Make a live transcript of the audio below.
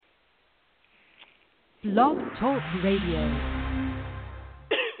Blog Talk Radio.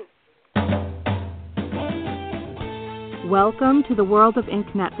 Welcome to the World of Ink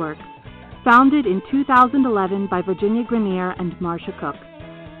Network, founded in 2011 by Virginia Grenier and Marsha Cook.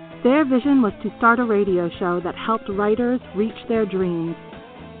 Their vision was to start a radio show that helped writers reach their dreams.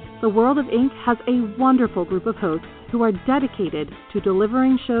 The World of Ink has a wonderful group of hosts who are dedicated to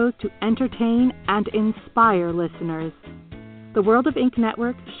delivering shows to entertain and inspire listeners. The World of Ink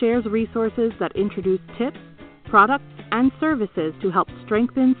Network shares resources that introduce tips, products, and services to help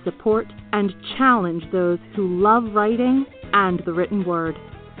strengthen, support, and challenge those who love writing and the written word.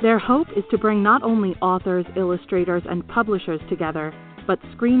 Their hope is to bring not only authors, illustrators, and publishers together, but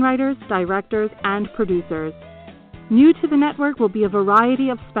screenwriters, directors, and producers. New to the network will be a variety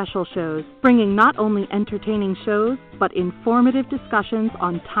of special shows, bringing not only entertaining shows, but informative discussions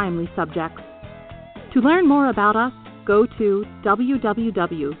on timely subjects. To learn more about us, go to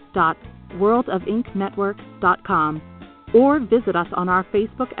www.worldofinknetwork.com or visit us on our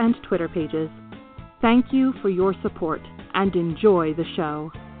Facebook and Twitter pages. Thank you for your support and enjoy the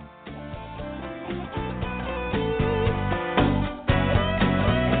show.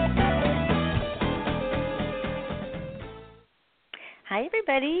 Hi,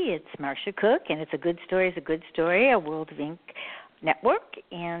 everybody. It's Marsha Cook, and it's A Good Story is a Good Story, a World of Ink Network,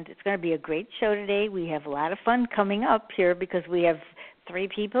 and it's going to be a great show today. We have a lot of fun coming up here because we have three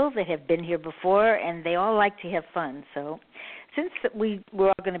people that have been here before, and they all like to have fun. So since we're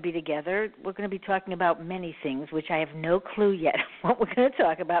all going to be together, we're going to be talking about many things, which I have no clue yet what we're going to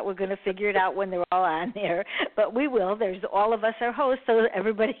talk about. We're going to figure it out when they're all on there, but we will. All of us are hosts, so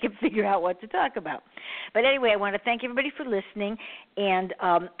everybody can figure out what to talk about. But anyway, I want to thank everybody for listening, and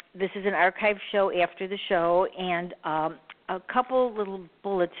this is an archive show after the show, and a couple little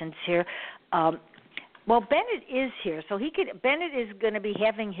bulletins here. Well, Bennett is here, so Bennett is going to be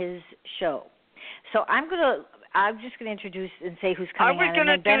having his show. So I'm just going to introduce and say who's coming on. I was going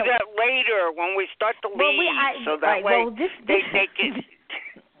to do that later when we start the lead, so that way they can.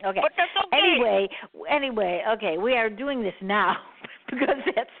 Okay. But that's okay. Anyway, okay, we are doing this now because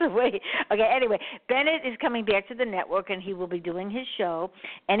that's the way. Okay, anyway, Bennett is coming back to the network, and he will be doing his show,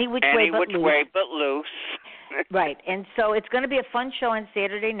 Any Which Way But Loose. Right, and so it's going to be a fun show on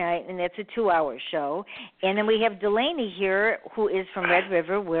Saturday night, and that's a 2-hour show. And then we have Delaney here, who is from Red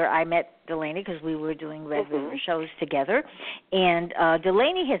River, where I met Delaney because we were doing Red River shows together. And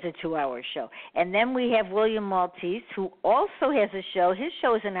Delaney has a 2-hour show. And then we have William Maltese, who also has a show. His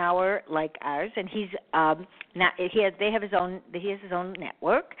show is an hour like ours, and he has his own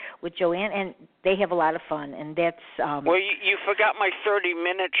network with Joanne, and they have a lot of fun. And that's well, you forgot my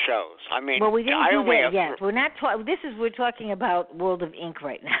 30-minute shows. I mean, well, we didn't do that yet. We're talking about World of Ink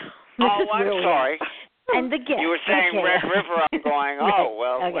right now. Oh, I'm sorry. And the guest. You were saying Red River. I'm going. Oh,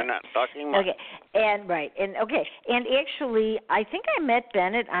 well, okay. We're not talking about. Okay, and actually, I think I met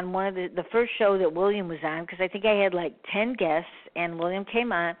Bennett on one of the first show that William was on because I think I had like 10 guests, and William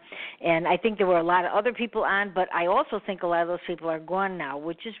came on, and I think there were a lot of other people on, but I also think a lot of those people are gone now,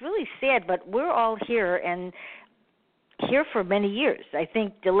 which is really sad. But we're all here and here for many years. I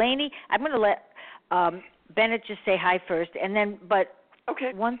think Delaney. I'm going to let Bennett just say hi first, and then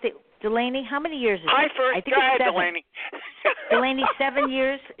okay. One thing. Delaney, how many years is it? Hi first. I think Go it's ahead, 7. Delaney. Delaney, 7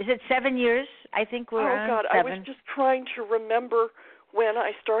 years? Is it 7 years? I think we're on 7. Oh, God, I was just trying to remember when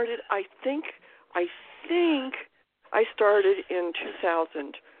I started. I think I started in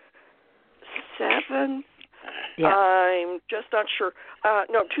 2007. Yeah. I'm just not sure.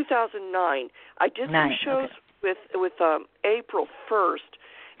 No, 2009. I did some shows with April 1st.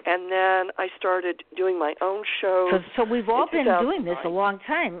 And then I started doing my own shows. So we've all been doing this a long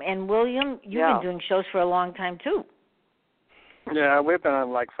time. And, William, you've been doing shows for a long time, too. Yeah, we've been on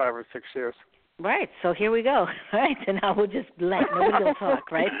like 5 or 6 years. Right. So here we go. All right. So now we'll just let nobody will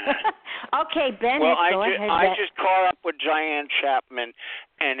talk, right? Okay, Bennett, go ahead. I just caught up with Diane Chapman,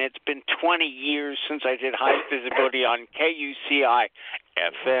 and it's been 20 years since I did High Visibility on KUCI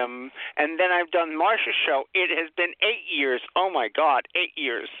FM, and then I've done Marsha's show. It has been 8 years. Oh my God, 8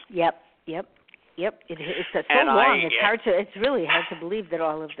 years. Yep. It's so long. It's really hard to believe that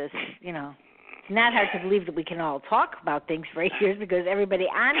all of this, It's not hard to believe that we can all talk about things for 8 years because everybody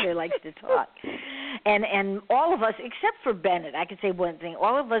on here likes to talk. And all of us, except for Bennett, I can say one thing.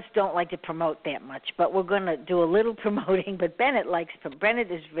 All of us don't like to promote that much, but we're going to do a little promoting. But Bennett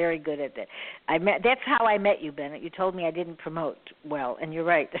is very good at that. That's how I met you, Bennett. You told me I didn't promote well, and you're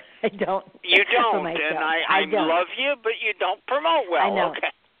right. I don't. You don't, and I don't. love you, but you don't promote well. I know.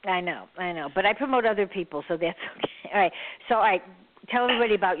 Okay. I know. But I promote other people, so that's okay. All right. So, tell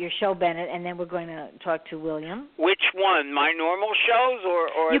everybody about your show, Bennett, and then we're going to talk to William. Which one? My normal shows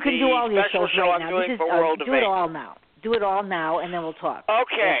or you can the do all your special shows show right I'm now. doing for World of Do it Ink? all now. Do it all now, and then we'll talk.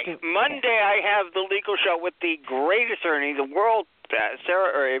 Okay. Monday I have the legal show with the great attorney, the world,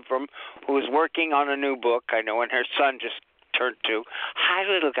 Sarah Abram, who is working on a new book, I know, and her son just turned 2. Hi,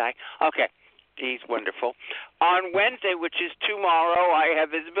 little guy. Okay. He's wonderful. On Wednesday, which is tomorrow, I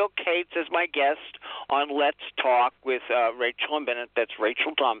have Isabel Cates as my guest on Let's Talk with Rachel and Bennett. That's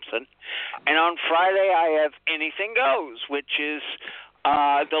Rachel Thompson. And on Friday, I have Anything Goes, which is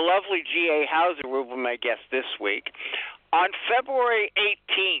the lovely G.A. Hauser will be my guest this week. On February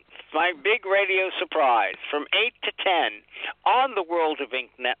 18th, my big radio surprise from 8 to 10 on the World of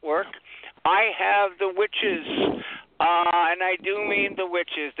Ink Network, I have The Witches. And I do mean The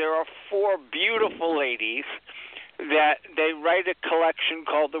Witches. There are 4 beautiful ladies that they write a collection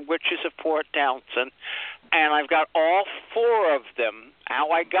called The Witches of Port Townsend, and I've got all 4 of them. How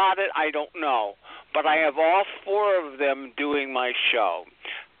I got it, I don't know, but I have all 4 of them doing my show.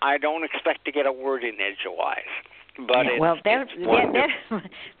 I don't expect to get a word in edgewise, but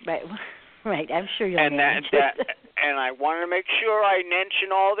right. I'm sure you'll. And and I want to make sure I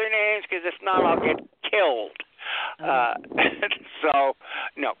mention all their names because if not, I'll get killed. So,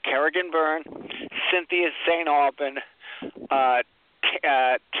 no, Kerrigan Byrne, Cynthia St. Alban,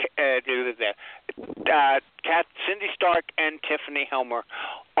 Cindy Stark, and Tiffany Helmer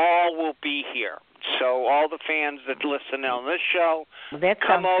all will be here. So all the fans that listen on this show,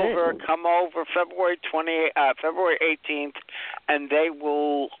 come over February 18th, and they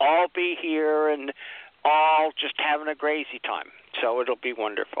will all be here and all just having a crazy time. So it'll be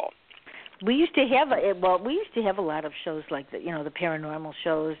wonderful. We used to have a lot of shows like the paranormal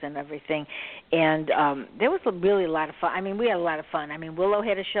shows and everything, and there was really a lot of fun. I mean, we had a lot of fun. I mean, Willow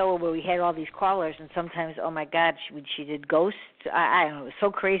had a show where we had all these callers, and sometimes, oh my God, she did ghosts. I don't know, it was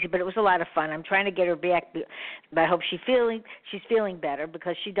so crazy, but it was a lot of fun. I'm trying to get her back, but I hope she's feeling better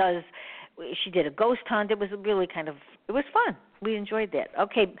because she did a ghost hunt. It was really it was fun. We enjoyed that.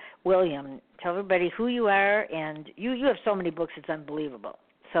 Okay, William, tell everybody who you are, and you have so many books, it's unbelievable.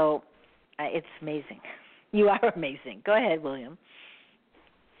 So. It's amazing. You are amazing. Go ahead, William.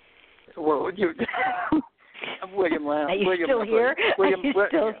 Well, I'm William Lamb. Are you still here?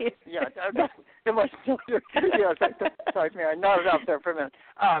 Yeah, am I still here? Yes, sorry, I nodded out there for a minute.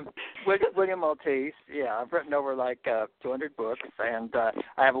 William Maltese. Yeah, I've written over 200 books, and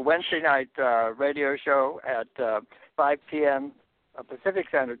I have a Wednesday night radio show at 5 p.m. Pacific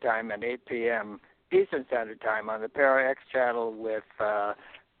Standard Time and 8 p.m. Eastern Standard Time on the Para X channel with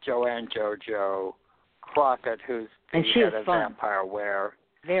Joanne JoJo Crockett, who's the head of Vampire Wear.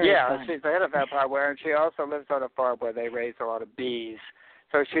 Very fun. She's the head of Vampire Wear, and she also lives on a farm where they raise a lot of bees.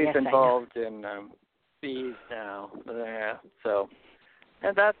 So she's involved in bees now. Yeah. So,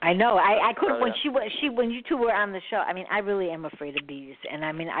 and that's. I know. I couldn't when you two were on the show. I mean, I really am afraid of bees, and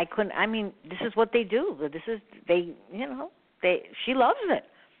I mean, I couldn't. I mean, this is what they do. She loves it.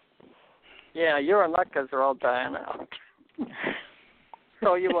 Yeah, you're in luck because they're all dying out.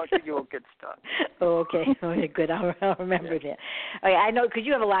 So you won't get stuck. Oh, okay. Okay, good. I'll remember that. Okay, I know because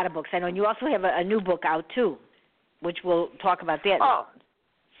you have a lot of books. I know, and you also have a new book out too, which we'll talk about that. Oh.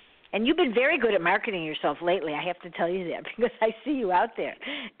 And you've been very good at marketing yourself lately. I have to tell you that because I see you out there,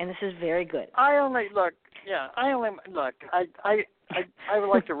 and this is very good. I would like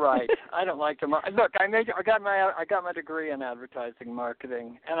to write. I don't like to look. I got my degree in advertising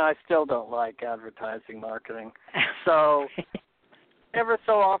marketing, and I still don't like advertising marketing. So. Ever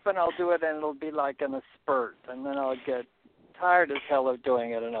so often I'll do it, and it'll be like in a spurt, and then I'll get tired as hell of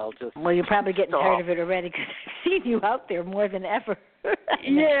doing it, and I'll just Well, you're probably getting tired of it already because I've seen you out there more than ever.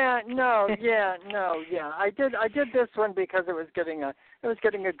 Yeah. I did this one because it was getting a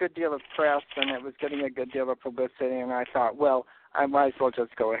good deal of press, and it was getting a good deal of publicity, and I thought, well, I might as well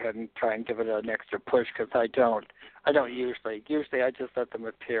just go ahead and try and give it an extra push because I don't usually. Usually I just let them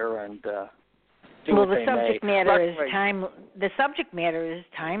appear and. Well, the subject matter is time. The subject matter is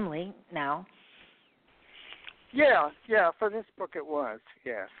timely now. Yeah. For this book, it was.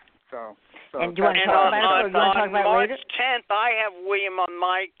 Yes. So. And do you want to talk about it, or do you want to talk about it later? On March 10th, I have William on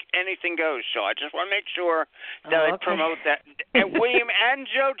my Anything Goes show. I just want to make sure that I promote that. And William and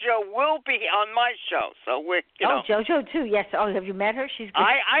JoJo will be on my show. So we, JoJo too. Yes. Oh, have you met her? She's good.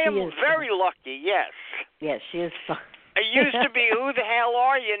 I am very lucky. Yes. Yes, she is fun. It used to be, who the hell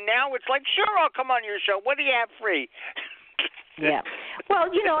are you? Now it's like, sure, I'll come on your show. What do you have free? Yeah. Well,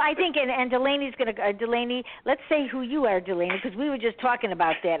 I think, and Delaney's going to, Delaney, let's say who you are, Delaney, because we were just talking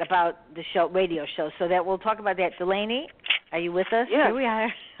about that, about the show, radio show, so that we'll talk about that. Delaney? Are you with us? Yes. Here we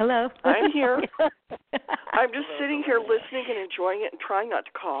are. Hello. I'm here. I'm just sitting here listening and enjoying it and trying not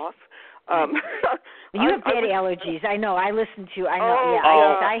to cough. You have bad allergies. I know. I listen to. I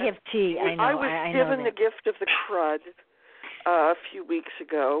know. I have tea. I know. I was given the gift of the crud a few weeks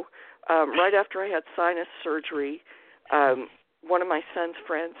ago, right after I had sinus surgery. One of my son's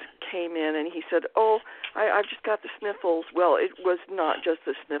friends came in and he said, I've just got the sniffles. Well, it was not just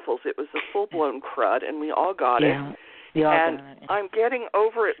the sniffles. It was the full-blown crud, and we all got it. And I'm getting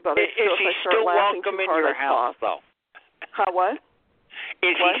over it, but I start laughing too hard, I cough. Though? How, what?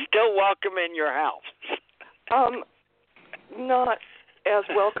 Is he still welcome in your house? Not as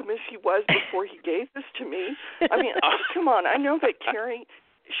welcome as he was before he gave this to me. I mean, come on. I know that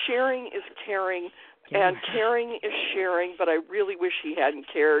sharing is caring, and caring is sharing, but I really wish he hadn't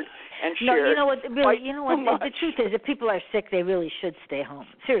cared and shared. No, you know what? Really, you know what? The truth is, if people are sick, they really should stay home.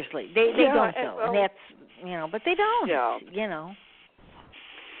 Seriously, they don't though, and that's but they don't. Yeah.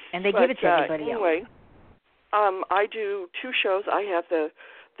 And they give it to everybody anyway, else. I do 2 shows. I have the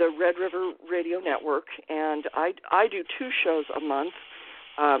Red River Radio Network, and I do 2 shows a month.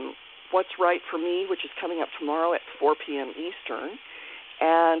 What's Right for Me, which is coming up tomorrow at 4 p.m. Eastern.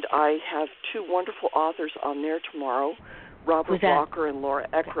 And I have 2 wonderful authors on there tomorrow, Robert Walker and Laura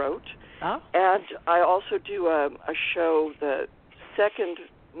Eckroat. Oh. And I also do a show the second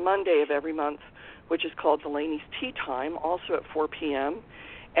Monday of every month, which is called Delaney's Tea Time, also at 4 p.m.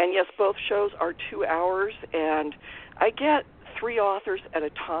 And, yes, both shows are 2 hours, and I get 3 authors at a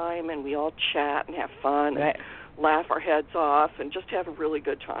time, and we all chat and have fun and laugh our heads off and just have a really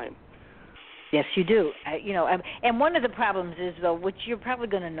good time. Yes, you do. And one of the problems is, though, which you're probably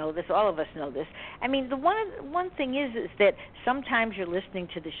going to know this, all of us know this. I mean, the one thing is that sometimes you're listening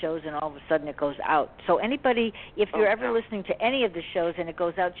to the shows and all of a sudden it goes out. So anybody, if you're ever listening to any of the shows and it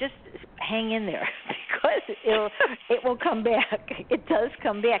goes out, just hang in there because it will come back. It does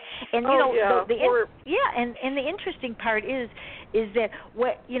come back. And and the interesting part is that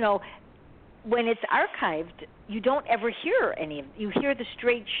when it's archived, you don't ever hear any of it. You hear the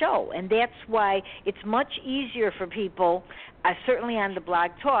straight show, and that's why it's much easier for people, certainly on the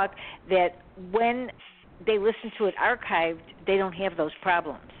Blog Talk, that when they listen to it archived, they don't have those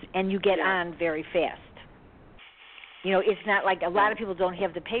problems, and you get on very fast. It's not like a lot of people don't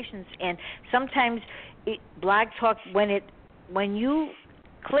have the patience, and sometimes Blog Talk, when you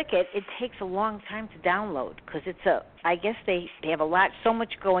click it, it takes a long time to download because I guess they have so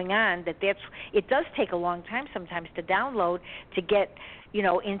much going on that it does take a long time sometimes to download to get,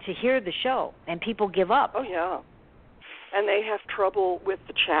 and to hear the show, and people give up. Oh, yeah. And they have trouble with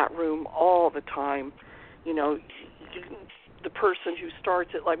the chat room all the time. The person who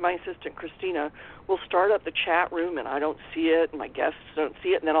starts it, like my assistant Christina, will start up the chat room and I don't see it and my guests don't see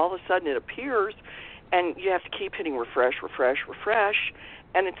it, and then all of a sudden it appears and you have to keep hitting refresh,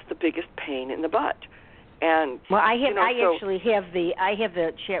 and it's the biggest pain in the butt. And I actually have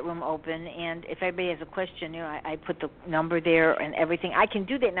the chat room open, and if anybody has a question, I put the number there and everything. I can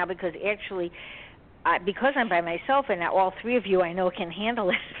do that now because actually, because I'm by myself, and all 3 of you I know can handle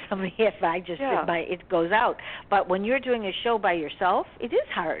it. It goes out. But when you're doing a show by yourself, it is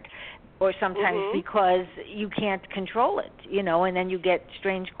hard. Or sometimes because you can't control it, and then you get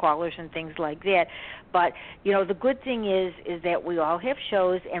strange callers and things like that. But, the good thing is that we all have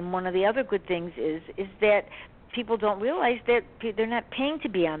shows, and one of the other good things is that people don't realize that they're not paying to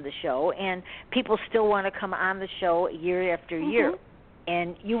be on the show, and people still want to come on the show year after year.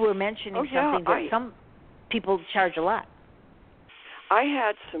 And you were mentioning something that some people charge a lot. I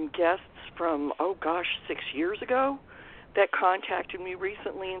had some guests from, 6 years ago that contacted me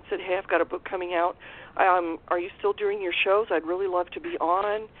recently and said, hey, I've got a book coming out. Are you still doing your shows? I'd really love to be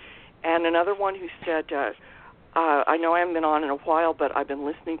on. And another one who said, I know I haven't been on in a while, but I've been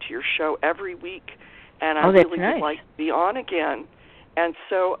listening to your show every week, and I really would like to be on again. And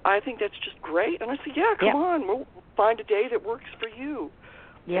so I think that's just great. And I said, come on, we'll find a day that works for you.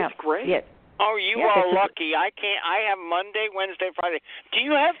 Yeah. It's great. Yeah. Oh, you are lucky. I can't. I have Monday, Wednesday, Friday. Do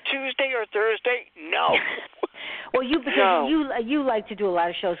you have Tuesday or Thursday? No. Well, you like to do a lot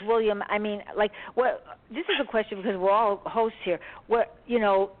of shows, William. I mean, this is a question because we're all hosts here.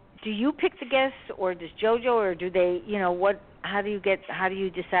 Do you pick the guests, or does JoJo, or do they? How do you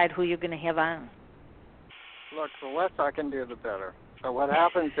decide who you're going to have on? Look, the less I can do, the better. So what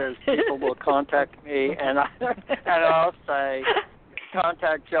happens is people will contact me, and I'll say,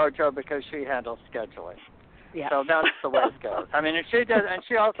 contact JoJo because she handles scheduling. Yeah. So that's the way it goes. I mean, and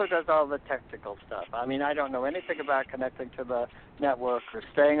she also does all the technical stuff. I mean, I don't know anything about connecting to the network or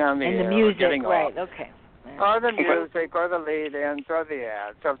staying on the air and the music, or getting right? off. Okay. Or the music, or the lead-ins, or the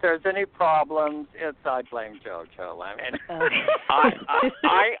ads. So if there's any problems, I blame JoJo. I mean,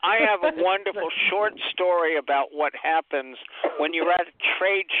 I have a wonderful short story about what happens when you're at a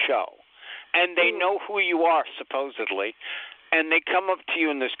trade show, and they know who you are supposedly, and they come up to you,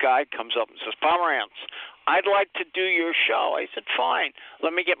 and this guy comes up and says, "Pomerantz, I'd like to do your show." I said, "Fine.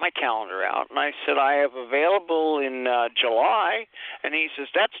 Let me get my calendar out." And I said, "I have available in July." And he says,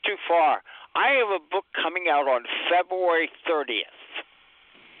 "That's too far. I have a book coming out on February 30th.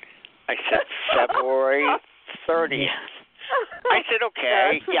 I said, "February 30th. I said,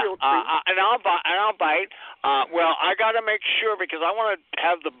 "Okay, and I'll bite. Well, I got to make sure because I want to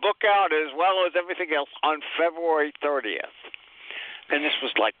have the book out as well as everything else on February 30th. And this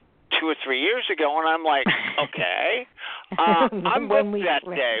was like 2 or 3 years ago, and I'm like, "Okay, I'm booked that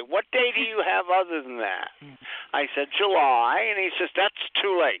day. What day do you have other than that?" I said, "July," and he says, "That's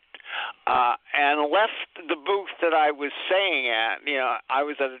too late." And left the booth that I was staying at. I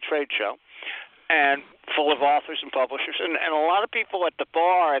was at a trade show, and full of authors and publishers, and a lot of people at the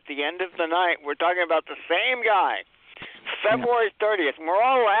bar at the end of the night were talking about the same guy, February 30th, and we're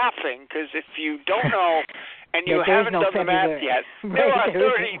all laughing because if you don't know and you haven't done the math yet, there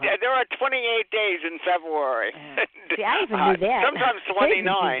are 28 days in February. See, I even knew that. Sometimes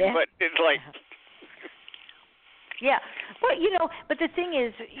 29, but it's like. Yeah, but the thing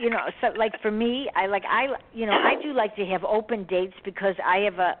is, so like for me, I do like to have open dates because I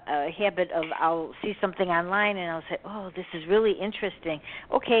have a habit of I'll see something online and I'll say, "Oh, this is really interesting.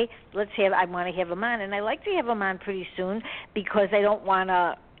 Okay, I want to have them on," and I like to have them on pretty soon because I don't want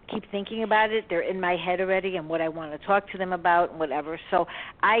to keep thinking about it. They're in my head already and what I want to talk to them about and whatever. So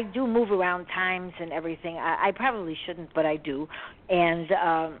I do move around times and everything. I probably shouldn't, but I do, and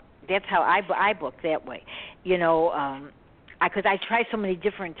that's how I book that way, because I try so many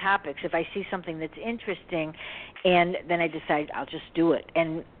different topics. If I see something that's interesting, and then I decide I'll just do it.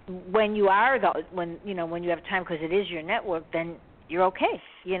 And when you when you have time, because it is your network, then you're okay,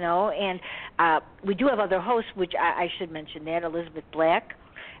 And we do have other hosts, which I should mention that Elizabeth Black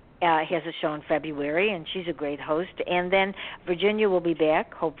has a show in February, and she's a great host. And then Virginia will be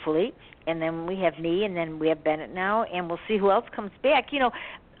back, hopefully. And then we have me, and then we have Bennett now, and we'll see who else comes back.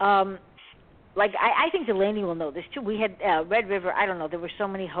 I think Delaney will know this too. We had Red River. I don't know. There were so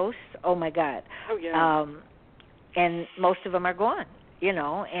many hosts. Oh my God. Oh yeah. And most of them are gone.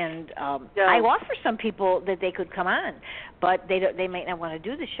 And I offer some people that they could come on, but they might not want to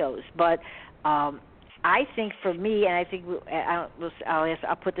do the shows. But I think for me, and I think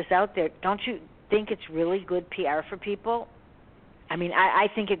I'll put this out there. Don't you think it's really good PR for people? I mean, I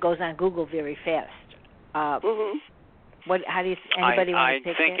think it goes on Google very fast. How do you? Anybody want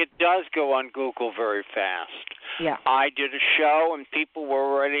to take I think that? it does go on Google very fast. Yeah. I did a show, and people were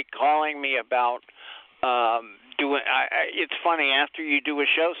already calling me about doing. It's funny after you do a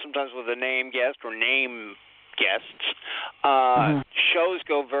show, sometimes with a name guest or name guests, shows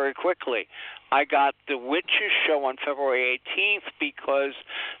go very quickly. I got the Witches show on February 18th because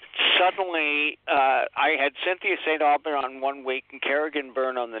suddenly I had Cynthia St. Aubin on one week and Kerrigan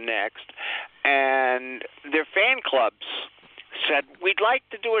Byrne on the next, and their fan clubs said, "We'd like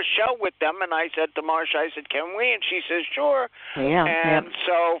to do a show with them." And I said to Marsha, "Can we?" And she says, "Sure." Yeah. And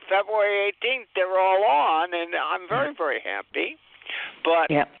so February 18th, they're all on, and I'm very, very happy.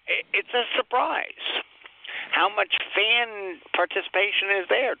 But it's a surprise how much fan participation is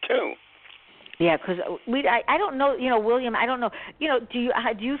there, too. Yeah, because I don't know, William. I don't know, do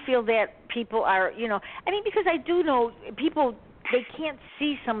you feel that people are, because I do know people, they can't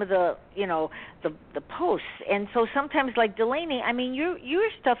see some of the, the posts, and so sometimes like Delaney, I mean, your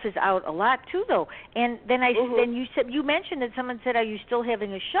stuff is out a lot too, though. And then then you mentioned that someone said, "Are you still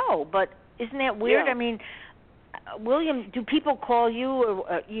having a show?" But isn't that weird? Yeah. I mean, William, do people call you,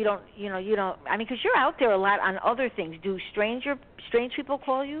 or you don't? I mean, because you're out there a lot on other things. Do strange people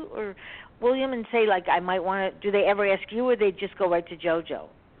call you, or William, and say like, I might want to? Do they ever ask you, or they just go right to JoJo,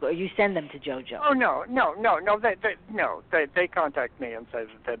 or you send them to JoJo? Oh no. They contact me and say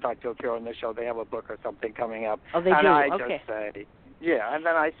that they'd like to appear on the show. They have a book or something coming up. Oh, they and do. I Okay. just say. Yeah, and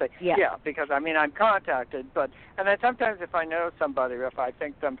then I say, because I'm contacted, and then sometimes if I know somebody or if I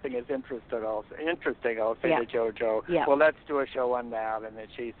think something is interesting, I'll say to JoJo, "Well, let's do a show on that," and then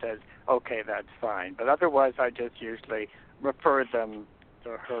she says, "Okay, that's fine." But otherwise, I just usually refer them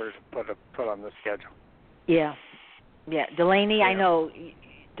to her to put on the schedule. Yeah. Delaney, I know.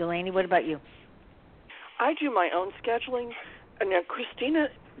 Delaney, what about you? I do my own scheduling. And now Christina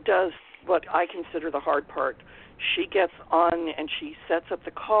does what I consider the hard part. She gets on and she sets up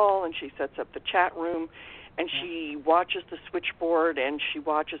the call and she sets up the chat room, and she watches the switchboard and she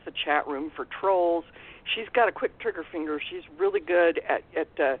watches the chat room for trolls. She's got a quick trigger finger. She's really good at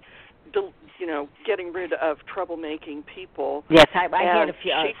getting rid of troublemaking people. Yes, I had a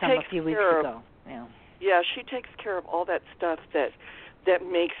few weeks ago. Yeah, she takes care of all that stuff that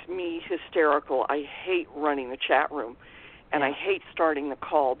makes me hysterical. I hate running the chat room, and I hate starting the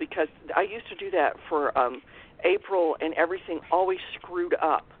call because I used to do that for April, and everything always screwed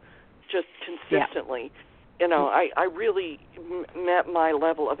up just consistently. You know, I really met my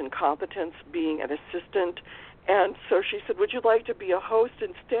level of incompetence being an assistant. And so she said, "Would you like to be a host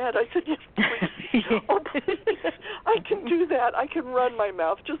instead?" I said, "Yes, please. Oh, please. I can do that. I can run my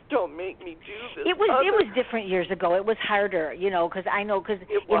mouth. Just don't make me do this." It was different years ago. It was harder, because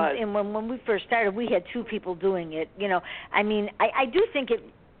when we first started, we had 2 people doing it. I mean, I do think it.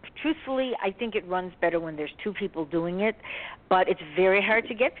 Truthfully, I think it runs better when there's 2 people doing it, but it's very hard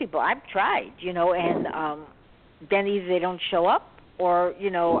to get people. I've tried, and then either they don't show up. Or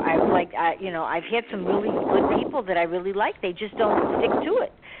I've had some really good people that I really like. They just don't stick to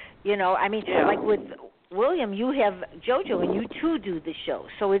it. Like with William, you have JoJo, and you too do the show.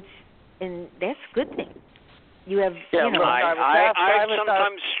 So that's a good thing. You have, I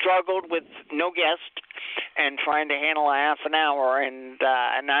sometimes struggled with no guest and trying to handle a half an hour, and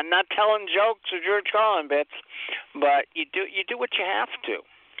I'm not telling jokes or George Carlin bits, but you do what you have to.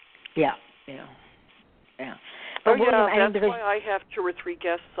 Yeah. But that's why I have 2 or 3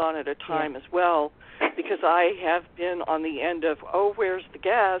 guests on at a time as well, because I have been on the end of, where's the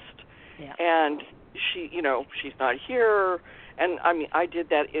guest? Yeah. And she's not here. And I did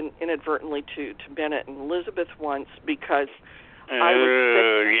that inadvertently to Bennett and Elizabeth once because I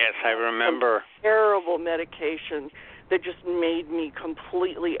was sick. Yes, I remember. Terrible medication that just made me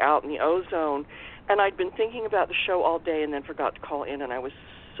completely out in the ozone. And I'd been thinking about the show all day and then forgot to call in, and I was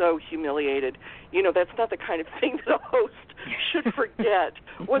so humiliated. That's not the kind of thing that a host should forget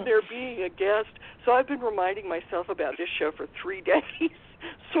when they're being a guest. So I've been reminding myself about this show for 3 days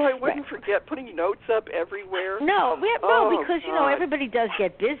so I wouldn't forget, putting notes up everywhere. No, because everybody does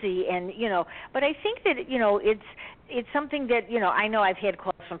get busy, and but I think that it's something that I know I've had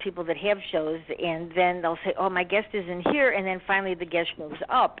calls from people that have shows, and then they'll say, "Oh, my guest isn't here," and then finally the guest moves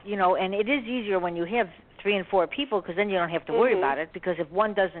up. And it is easier when you have 3 and 4 people, because then you don't have to worry about it, because if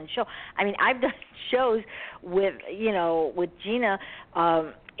one doesn't show, I've done shows with Gina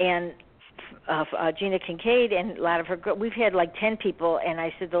and Gina Kincaid and a lot of her girls. We've had like 10 people, and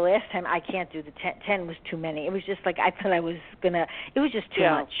I said the last time I can't do the 10 was too many. It was just like I thought I was gonna. It was just too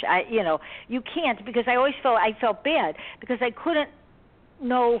much. You can't, because I always felt bad because I couldn't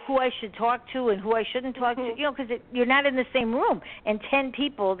know who I should talk to and who I shouldn't talk to. Because you're not in the same room, and 10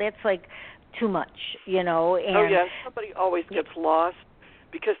 people, that's like too much. And somebody always gets lost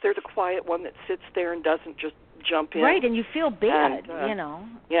because they're the quiet one that sits there and doesn't just jump in. Right, and you feel bad,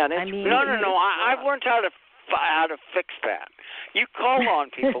 Yeah, that's no. I've learned how to fix that. You call on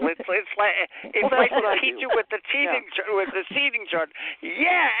people. It's like the teacher with the seating chart.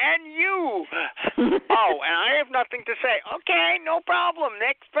 Yeah, and you. And I have nothing to say. Okay, no problem.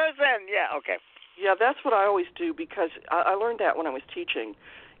 Next person. Yeah, okay. Yeah, that's what I always do, because I learned that when I was teaching.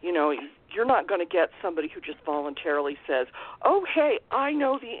 You're not going to get somebody who just voluntarily says, "Oh, hey, I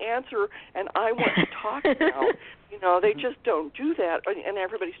know the answer and I want to talk now." They just don't do that, and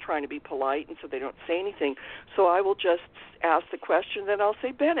everybody's trying to be polite, and so they don't say anything. So I will just ask the question, then I'll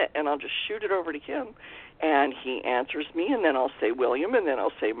say Bennett, and I'll just shoot it over to him, and he answers me, and then I'll say William, and then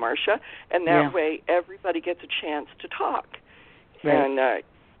I'll say Marsha, and that way everybody gets a chance to talk. Right. And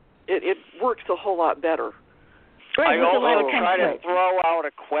it works a whole lot better. Right, I also try to throw out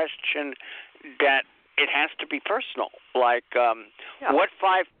a question that it has to be personal. Like, what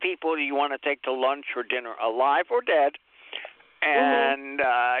 5 people do you want to take to lunch or dinner, alive or dead? And,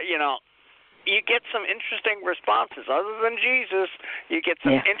 you get some interesting responses. Other than Jesus, you get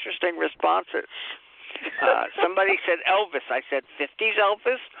some interesting responses. Somebody said Elvis. I said 50s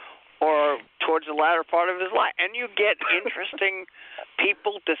Elvis or towards the latter part of his life. And you get interesting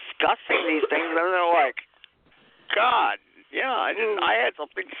people discussing these things, and they're like, God, I had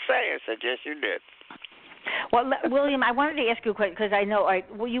something to say. I said, yes, you did. Well, William, I wanted to ask you a question, because I know,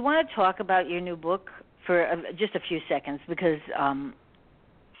 you want to talk about your new book for just a few seconds, because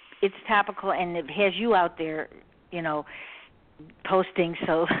it's topical and it has you out there, posting,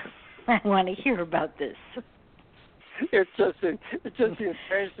 so I want to hear about this. It just seems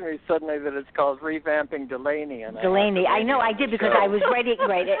strange to me suddenly that it's called Revamping Delaney. And Delaney, I know I did because I was writing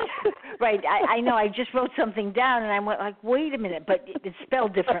right. I know I just wrote something down and I went like, wait a minute, but it's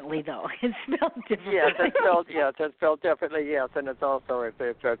spelled differently though. It's spelled differently. It's spelled differently. Yes, and it's also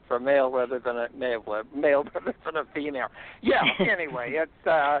it's for male rather than a male rather than a female. Yeah. Anyway, it's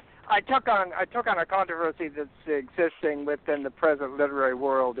I took on a controversy that's existing within the present literary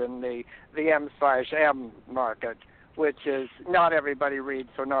world in the M/M market, which is not everybody reads,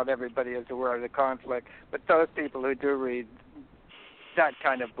 so not everybody is aware of the conflict. But those people who do read that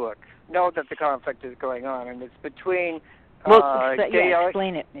kind of book know that the conflict is going on, and it's between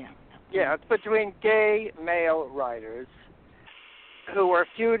explain it. Yeah, it's between gay male writers who are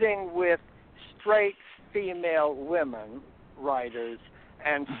feuding with straight female women writers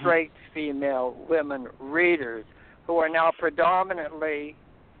and straight female women readers who are now predominantly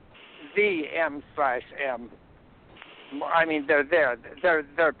the M/M. I mean, they're there.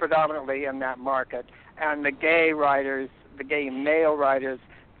 They're predominantly in that market, and the gay male writers,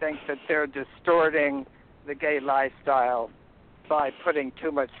 think that they're distorting the gay lifestyle by putting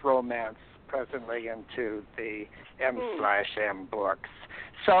too much romance presently into the M/M books.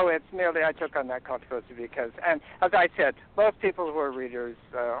 So it's merely I took on that controversy because, and as I said, most people who are readers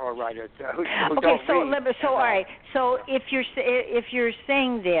or writers who don't read. All right. So if you're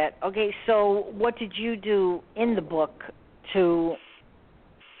saying that, okay, so what did you do in the book to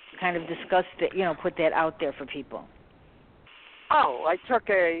kind of discuss that? Put that out there for people. Oh, I took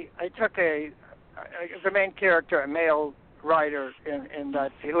the main character, a male writer in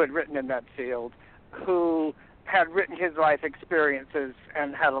that who had written in that field, who had written his life experiences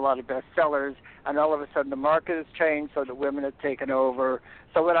and had a lot of bestsellers, and all of a sudden the market has changed so the women have taken over.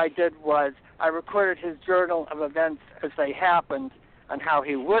 So what I did was I recorded his journal of events as they happened and how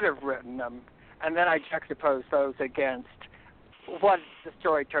he would have written them, and then I juxtaposed those against what the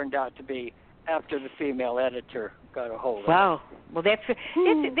story turned out to be after the female editor got a hold of it. Wow. Well, that's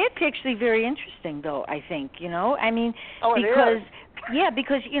actually very interesting, though, I think, I mean,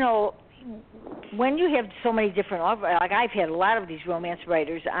 because, when you have so many different, like I've had a lot of these romance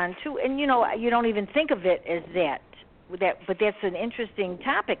writers on too, and you don't even think of it as that, but that's an interesting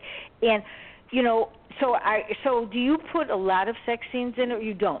topic, and so do you put a lot of sex scenes in, or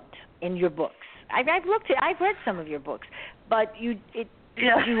you don't in your books? I've read some of your books, but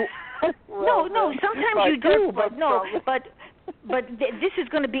no, sometimes you do, but this is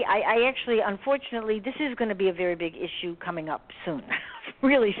going to be. I actually, unfortunately, this is going to be a very big issue coming up soon,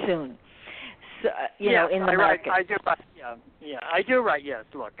 really soon. In the market. I do write. Yes,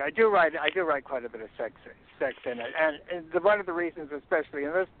 look, I do write quite a bit of sex in it, and one of the reasons, especially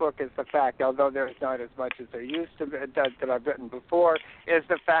in this book, is the fact, although there's not as much as there used to be that I've written before, is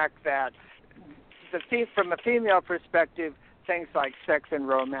the fact that from a female perspective, things like sex and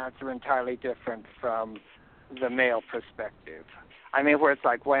romance are entirely different from the male perspective. I mean, where it's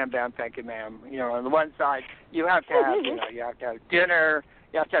like wham bam, thank you, ma'am. On the one side, you have to have, you have to have dinner.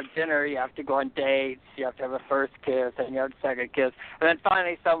 You have to have dinner, you have to go on dates, you have to have a first kiss, and you have a second kiss. And then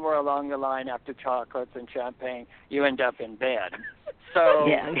finally, somewhere along the line, after chocolates and champagne, you end up in bed. So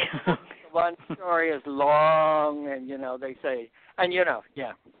one story is long, and, they say, and,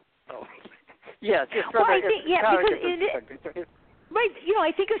 So, yes, it's right,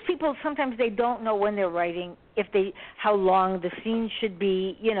 I think as people, sometimes they don't know when they're writing, how long the scene should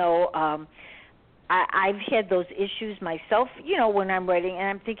be, I've had those issues myself, when I'm writing, and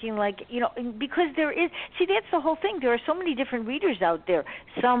I'm thinking because that's the whole thing. There are so many different readers out there.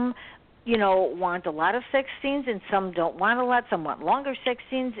 Some, want a lot of sex scenes, and some don't want a lot. Some want longer sex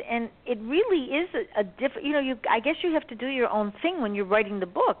scenes, and it really is a different, I guess you have to do your own thing when you're writing the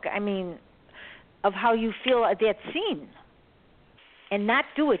book. I mean, of how you feel at that scene, and not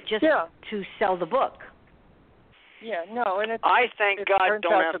do it just to sell the book. Yeah, no, and I thank God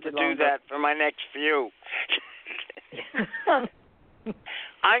don't have to do that for my next few.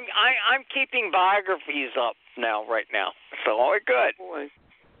 I'm keeping biographies up right now, so we're good.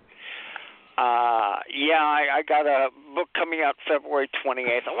 I got a book coming out February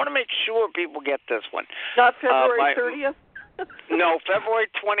 28th. I want to make sure people get this one. Not February 30th? No, February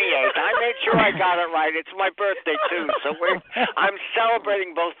 28th. I made sure I got it right. It's my birthday, too, so I'm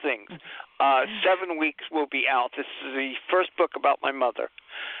celebrating both things. 7 weeks will be out. This is the first book about my mother.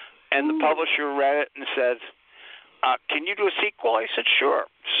 And the publisher read it and says, can you do a sequel? I said, sure.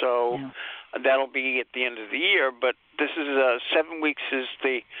 So that'll be at the end of the year. But this is 7 weeks is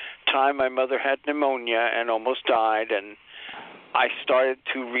the time my mother had pneumonia and almost died, and I started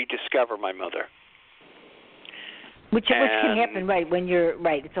to rediscover my mother. Which can happen, right, when you're,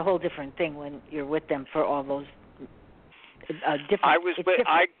 right, it's a whole different thing when you're with them for all those different.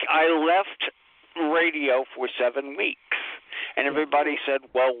 I left radio for 7 weeks, and everybody said,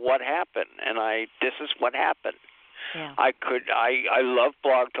 "Well, what happened?" And this is what happened. Yeah. I love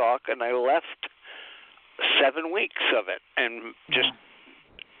Blog Talk, and I left 7 weeks of it and just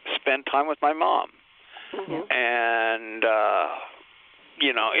spent time with my mom. Mm-hmm. And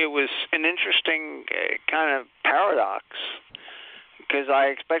it was an interesting kind of paradox, because I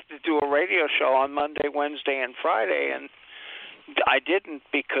expected to do a radio show on Monday, Wednesday, and Friday, and I didn't,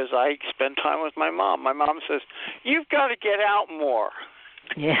 because I spent time with my mom. My mom says, "You've got to get out more."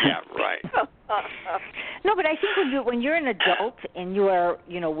 Yeah, right. No, but I think when you're an adult and you are,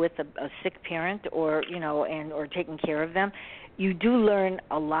 with a sick parent, or or taking care of them, you do learn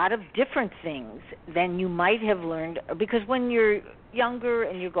a lot of different things than you might have learned, because when you're younger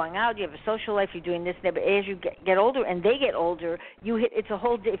and you're going out, you have a social life, you're doing this and that. But as you get older and they get older, it's a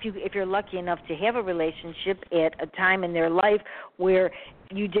whole. If you're lucky enough to have a relationship at a time in their life where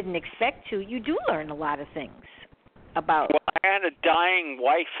you didn't expect to, you do learn a lot of things about. Well, I had a dying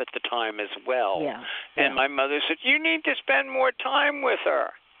wife at the time as well, and my mother said, "You need to spend more time with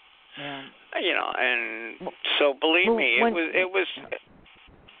her." Yeah. And so believe me, it was.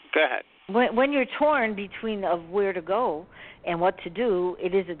 Go ahead. When you're torn between of where to go and what to do,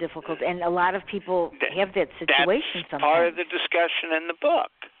 it is a difficult, and a lot of people have that situation. That's sometimes. Part of the discussion in the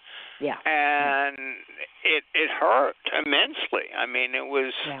book. Yeah. And it hurt immensely. I mean, it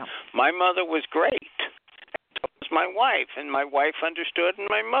was. Yeah. My mother was great. So was my wife, and my wife understood, and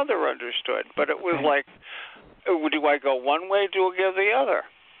my mother understood. But it was like, do I go one way, do I go the other?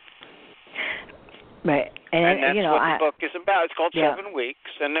 Right, and that's what the book is about. It's called 7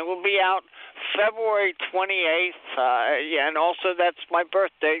 Weeks, and it will be out February 28th. And also that's my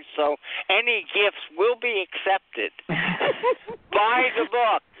birthday, so any gifts will be accepted. Buy the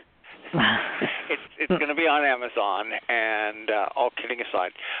book. It's going to be on Amazon, and all kidding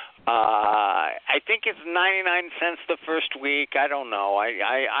aside, I think it's 99 cents the first week. I don't know.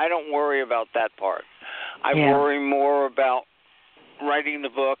 I don't worry about that part. I worry more about writing the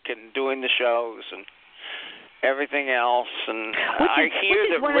book and doing the shows and everything else. And I hear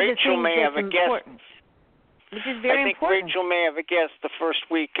that Rachel may have a guest. Which is very important. I think Rachel may have a guest the first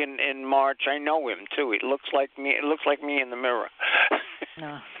week in March. I know him too. It looks like me. It looks like me in the mirror.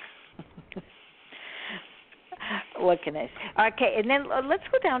 No. What can I say? Okay, and then let's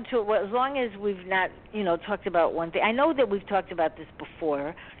go down to it. As long as we've not, talked about one thing. I know that we've talked about this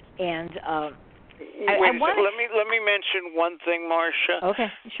before, and let me mention one thing, Marsha.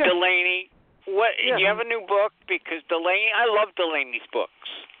 Okay, sure. Delaney, you have a new book? Because I love Delaney's books.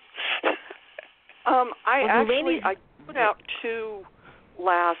 I put out 2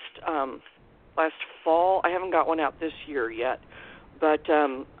 last fall. I haven't got one out this year yet, but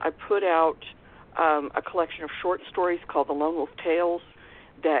I put out a collection of short stories called The Lone Wolf Tales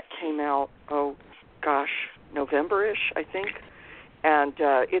that came out, November-ish, I think. And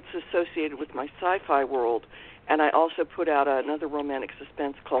it's associated with my sci-fi world. And I also put out another romantic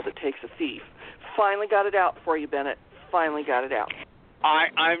suspense called It Takes a Thief. Finally got it out for you, Bennett. Finally got it out.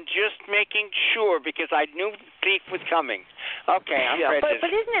 I'm just making sure, because I knew Thief was coming. Okay, I'm ready.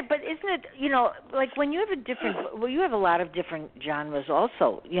 But isn't it, like when you have you have a lot of different genres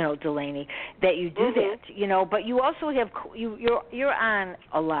also, Delaney, that you do that, but you also have, you're on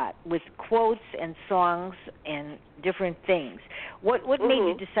a lot with quotes and songs and different things. What made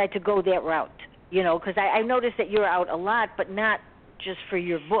you decide to go that route? Because I noticed that you're out a lot, but not just for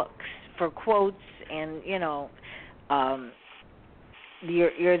your books, for quotes and,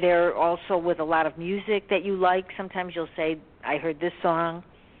 you're there also with a lot of music that you like. Sometimes you'll say, I heard this song.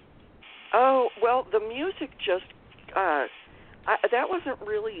 Oh, well, the music just, that wasn't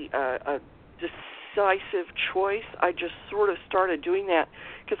really a decisive choice. I just sort of started doing that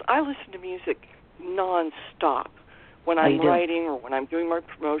because I listen to music nonstop. When I'm writing or when I'm doing my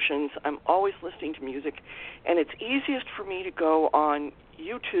promotions, I'm always listening to music. And it's easiest for me to go on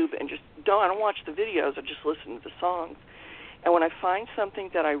YouTube and I don't watch the videos, I just listen to the songs. And when I find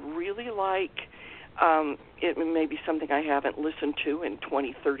something that I really like, it may be something I haven't listened to in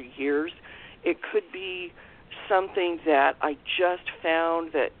 20, 30 years. It could be something that I just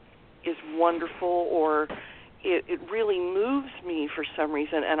found that is wonderful, or it really moves me for some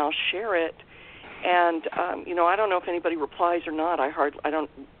reason, and I'll share it. And, I don't know if anybody replies or not. I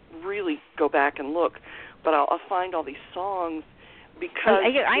don't really go back and look, but I'll find all these songs. Because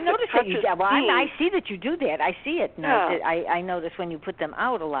I notice that you do. Well, I see that you do that. I see it. Yeah. I notice when you put them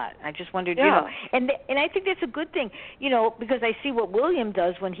out a lot. I just wondered, and I think that's a good thing, because I see what William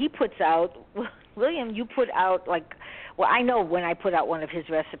does when he puts out. William, you put out I know when I put out one of his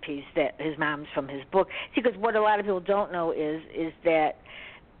recipes that his mom's from his book. See, because what a lot of people don't know is that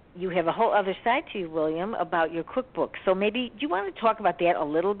you have a whole other side to you, William, about your cookbook. So maybe do you want to talk about that a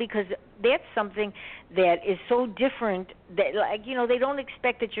little, because that's something that is so different that they don't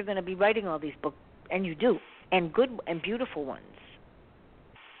expect that you're going to be writing all these books, and you do, and good and beautiful ones.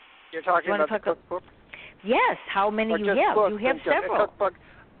 You're talking about the cookbook? Yes. How many you have? You have several.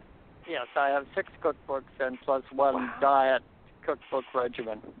 Yes, I have 6 cookbooks and plus one diet cookbook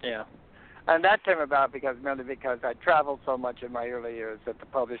regimen. Yeah. And that came about because I traveled so much in my early years that the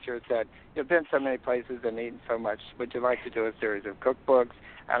publisher said, you've been so many places and eaten so much, would you like to do a series of cookbooks?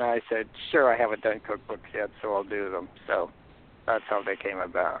 And I said, sure, I haven't done cookbooks yet, so I'll do them. So that's how they came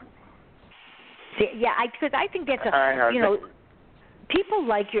about. Yeah, because I think that's people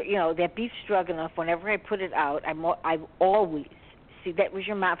like that beef stroganoff. Whenever I put it out, I always see that was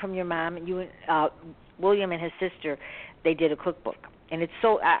from your mom, and you and William and his sister, they did a cookbook. And it's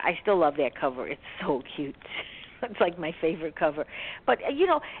so, I still love that cover. It's so cute. It's like my favorite cover. But,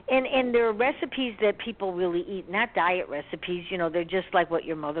 and there are recipes that people really eat, not diet recipes. They're just like what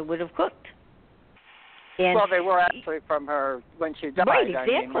your mother would have cooked. And they were actually from her when she died. Right, exactly.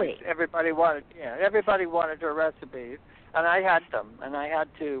 I mean, everybody wanted her recipes, and I had them, and I had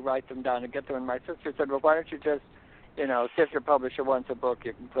to write them down and get them. And my sister said, well, why don't you just, see if your publisher wants a book,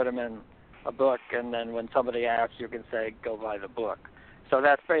 you can put them in a book, and then when somebody asks, you can say, go buy the book. So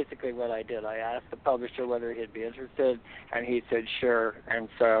that's basically what I did. I asked the publisher whether he'd be interested, and he said sure. And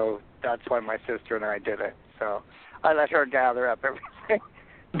so that's why my sister and I did it. So I let her gather up everything,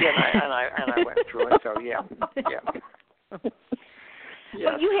 and I went through it. So yeah. But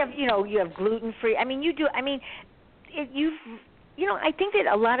you have gluten free. I mean, you do. I mean, I think that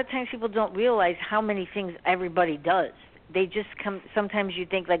a lot of times people don't realize how many things everybody does. They just sometimes you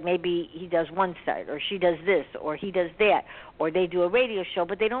think like maybe he does one side, or she does this, or he does that, or they do a radio show,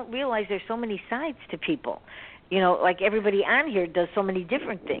 but they don't realize there's so many sides to people. Like everybody on here does so many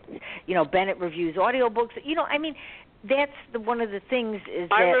different things. Bennett reviews audiobooks. That's one of the things is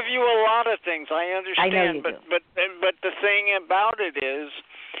that I review a lot of things. I understand, I know you but the thing about it is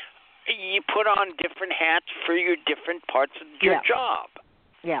you put on different hats for your different parts of your job.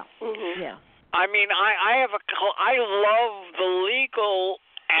 Yeah. Mm-hmm. Yeah. I mean, I love the legal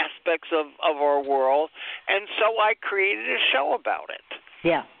aspects of our world, and so I created a show about it.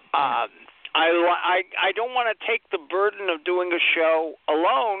 Yeah. I don't want to take the burden of doing a show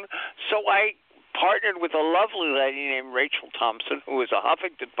alone, so I partnered with a lovely lady named Rachel Thompson, who is a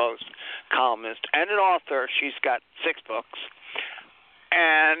Huffington Post columnist and an author. She's got 6 books,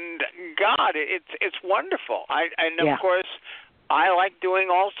 and God, it's wonderful. Of course, I like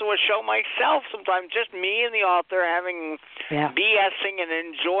doing also a show myself, sometimes just me and the author having BSing and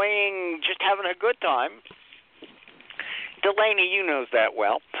enjoying, just having a good time. Delaney, you knows that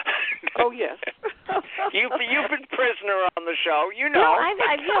well. Oh, yes. You've been prisoner on the show,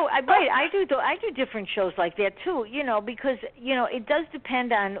 I do different shows like that too, because it does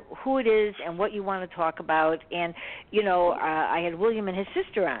depend on who it is and what you want to talk about. And I had William and his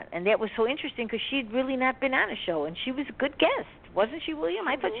sister on, and that was so interesting because she'd really not been on a show, and she was a good guest, wasn't she, William?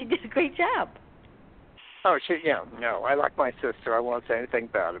 I thought she did a great job. Oh, no, I like my sister. I won't say anything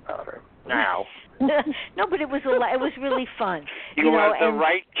bad about her now. No, but it was really fun. You have the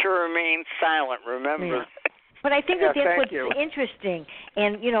right to remain silent, remember. Yeah. But I think that's what's you. interesting,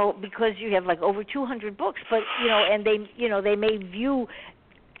 and because you have like over 200 books, but and they may view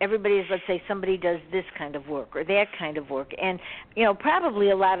everybody as, let's say, somebody does this kind of work or that kind of work, and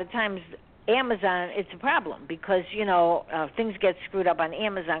probably a lot of times Amazon, it's a problem because things get screwed up on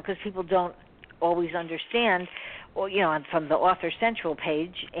Amazon because people don't always understand, or from the Author Central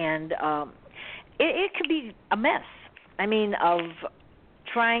page, and it could be a mess. I mean, of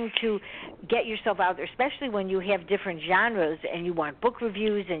trying to get yourself out there, especially when you have different genres and you want book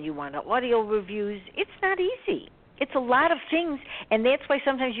reviews and you want audio reviews. It's not easy. It's a lot of things, and that's why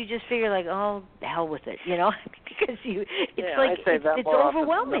sometimes you just figure like, oh, the hell with it, because it's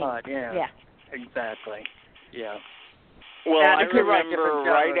overwhelming. Yeah, exactly. Yeah. Well, I remember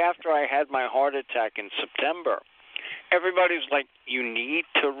right after I had my heart attack in September, everybody's like, you need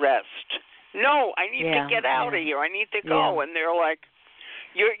to rest. No, I need to get out of here. I need to go. And they're like,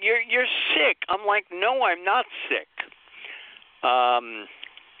 you're sick. I'm like, no, I'm not sick.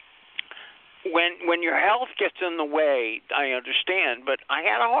 When your health gets in the way, I understand, but I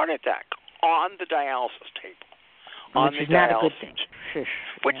had a heart attack on the dialysis table. Which is not a good thing.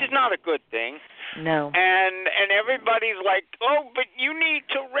 Which is not a good thing. No. And everybody's like, oh, but you need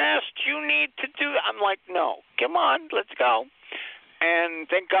to rest. You need to do. I'm like, no, come on, let's go. And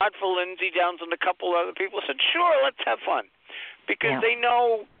thank God for Lindsay Downs and a couple other people said, sure, let's have fun. Because they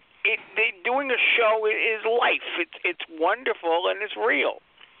know doing a show is life. It's wonderful and it's real.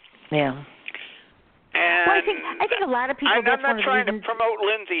 Yeah. And well, I think a lot of people. I'm not trying to promote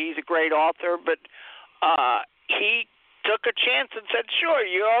Lindsay. He's a great author, but he took a chance and said, "Sure,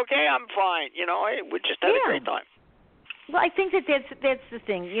 you're okay. I'm fine." We just had a great time. Well, I think that's the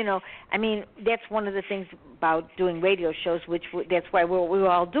thing. I mean, that's one of the things about doing radio shows, which that's why we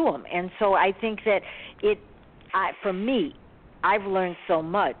all do them. And so I think that for me, I've learned so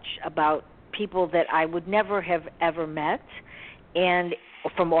much about people that I would never have ever met, and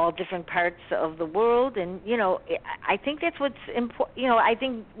from all different parts of the world. And I think that's what's important. I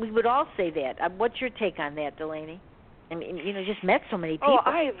think we would all say that. What's your take on that, Delaney? I mean, just met so many people. Oh,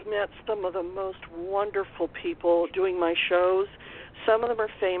 I have met some of the most wonderful people doing my shows. Some of them are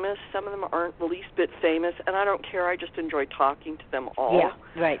famous. Some of them aren't the least bit famous, and I don't care. I just enjoy talking to them all. Yeah,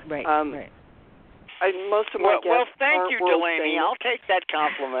 right. Most of my guests thank you, Delaney. Famous. I'll take that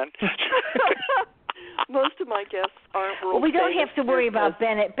compliment. Most of my guests aren't world Well, we don't famous. have to worry about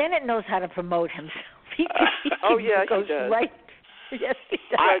Bennett. Bennett knows how to promote himself. He goes he does. Right. Yes, he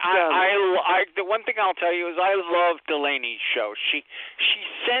does. The one thing I'll tell you is I love Delaney's show. She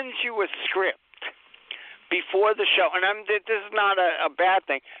sends you a script before the show, and this is not a bad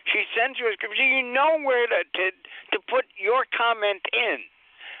thing. She sends you a script, so you know where to put your comment in.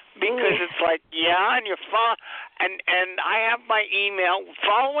 Because it's like, and you're and I have my email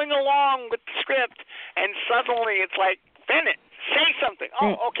following along with the script, and suddenly it's like, Bennett, say something.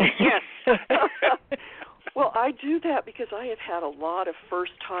 Oh, okay, yes. Well, I do that because I have had a lot of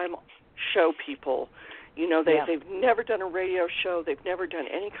first-time show people. They've never done a radio show. They've never done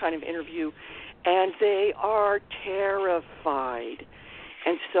any kind of interview, and they are terrified.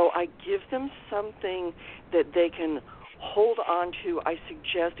 And so I give them something that they can hold on to. I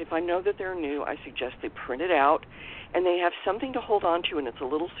suggest, if I know that they're new, I suggest they print it out, and they have something to hold on to, and it's a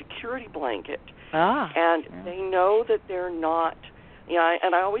little security blanket. And they know that they're not,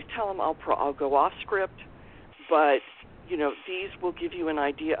 and I always tell them I'll go off script, but, these will give you an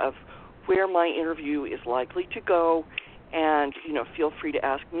idea of where my interview is likely to go, and, feel free to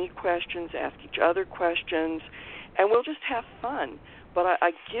ask me questions, ask each other questions, and we'll just have fun. But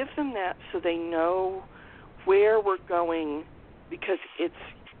I give them that so they know where we're going, because it's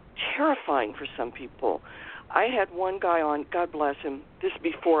terrifying for some people. I had one guy on, God bless him, this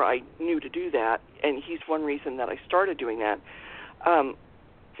before I knew to do that, and he's one reason that I started doing that.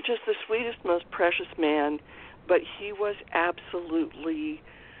 Just the sweetest, most precious man, but he was absolutely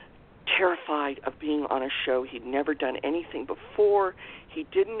terrified of being on a show. He'd never done anything before. He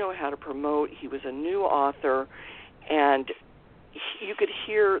didn't know how to promote. He was a new author, and you could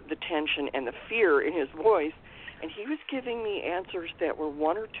hear the tension and the fear in his voice, and he was giving me answers that were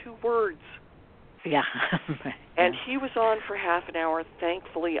one or two words. Yeah. And he was on for half an hour.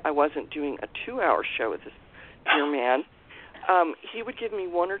 Thankfully, I wasn't doing a 2-hour show with this dear man. He would give me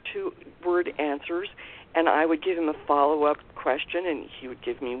one or two word answers, and I would give him a follow-up question, and he would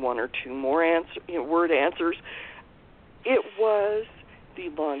give me one or two more word answers. It was the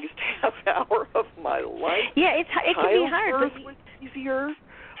longest half hour of my life. Yeah, it can be hard. But was easier.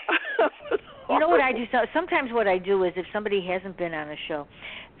 You know what I do? Sometimes what I do is if somebody hasn't been on a show,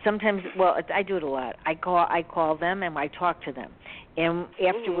 I do it a lot. I call them and I talk to them. And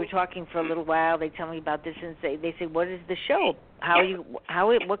after we're talking for a little while, they tell me about this and they say, "What is the show?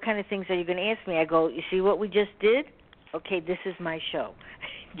 What kind of things are you going to ask me?" I go, "You see what we just did? Okay, this is my show.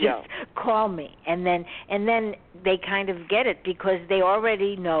 Just call me." And then they kind of get it because they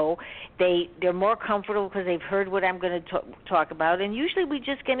already know. They're more comfortable because they've heard what I'm going to talk about. And usually we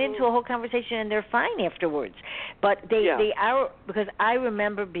just get into a whole conversation and they're fine afterwards. But they are, because I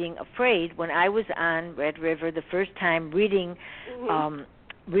remember being afraid when I was on Red River the first time reading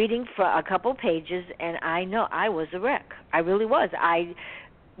for a couple pages, and I know I was a wreck. I really was. I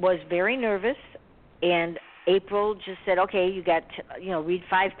was very nervous, and April just said, "Okay, you got to, read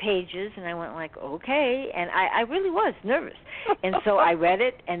 5 pages," and I went like, "Okay," and I really was nervous, and so I read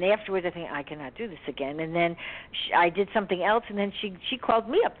it, and afterwards I think I cannot do this again, and then I did something else, and then she called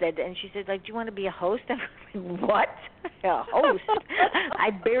me up there, and she said, "Like, do you want to be a host?" I'm like, "What? A host?"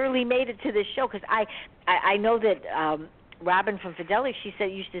 I barely made it to this show because I know that. Robin from Fidelity, she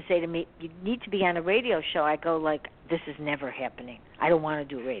used to say to me, "You need to be on a radio show." I go like, "This is never happening. I don't want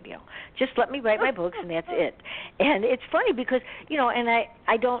to do radio. Just let me write my books and that's it." And it's funny because, and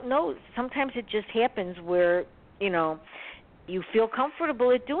I don't know, sometimes it just happens where, you feel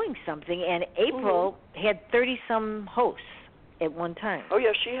comfortable at doing something. And April had 30-some hosts at one time. Oh,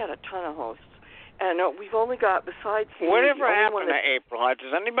 yeah, she had a ton of hosts. And we've only got, besides whatever happened to April?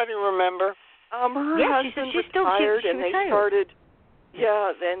 Does anybody remember? Her husband retired, and they started.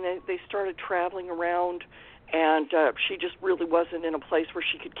 Yeah, then they started traveling around, and she just really wasn't in a place where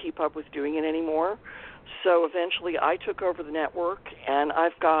she could keep up with doing it anymore. So eventually, I took over the network, and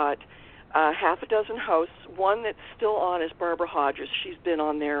I've got half a dozen hosts. One that's still on is Barbara Hodges. She's been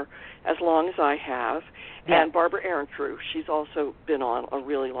on there as long as I have, and Barbara Ehrentrue. She's also been on a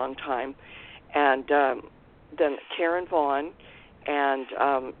really long time, and then Karen Vaughn and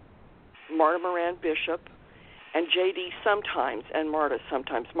Marta Moran Bishop, and J.D. sometimes, and Marta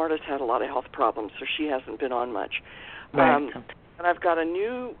sometimes. Marta's had a lot of health problems, so she hasn't been on much. Right. And I've got a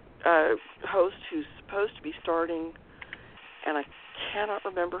new host who's supposed to be starting, and I cannot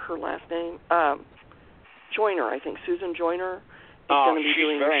remember her last name. Joyner, I think. Susan Joyner is going to be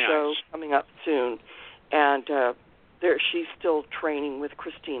doing a show coming up soon. And she's still training with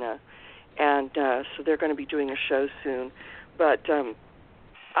Christina. And so they're going to be doing a show soon. But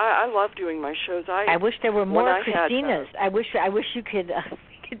I love doing my shows. I wish there were more Christinas. I wish you could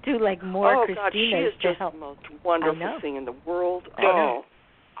do like more Christinas. Oh God, she is just the most wonderful thing in the world.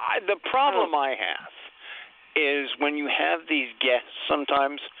 The problem I have is when you have these guests.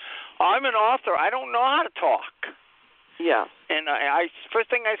 Sometimes I'm an author. I don't know how to talk. Yeah. And I first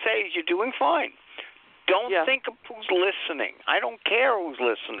thing I say is, you're doing fine. Don't think of who's listening. I don't care who's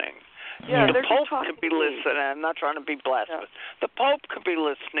listening. Yeah, the Pope could be listening. I'm not trying to be blasphemous. The Pope could be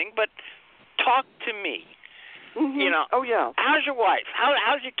listening, but talk to me. Mm-hmm. You know. Oh yeah. How's your wife?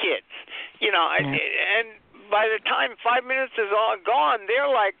 How's your kids? You know. And by the time 5 minutes is all gone, they're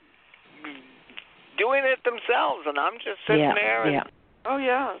like doing it themselves, and I'm just sitting there. And, oh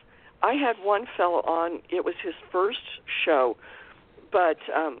yeah. I had one fellow on. It was his first show, but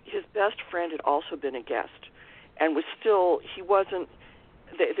his best friend had also been a guest, and was still. He wasn't.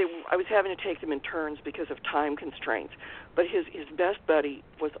 I was having to take them in turns because of time constraints. But his best buddy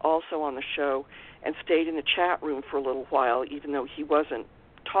was also on the show and stayed in the chat room for a little while, even though he wasn't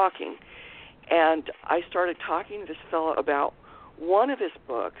talking. And I started talking to this fellow about one of his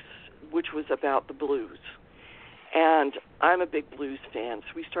books, which was about the blues. And I'm a big blues fan,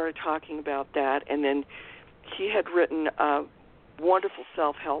 so we started talking about that. And then he had written a wonderful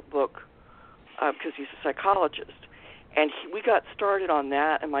self-help book because he's a psychologist. And we got started on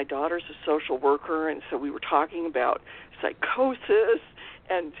that, and my daughter's a social worker, and so we were talking about psychosis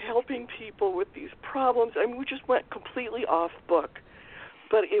and helping people with these problems. I mean, we just went completely off book.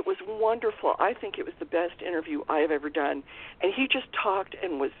 But it was wonderful. I think it was the best interview I have ever done. And he just talked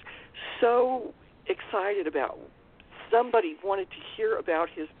and was so excited about somebody wanted to hear about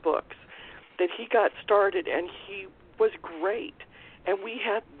his books that he got started, and he was great. And we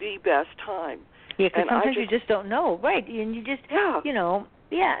had the best time. Yeah, because sometimes you just don't know, right? And you just, you know,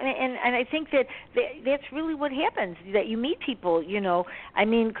 and I think that's really what happens, that you meet people, you know. I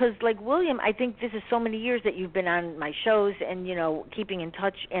mean, because like William, I think this is so many years that you've been on my shows and, you know, keeping in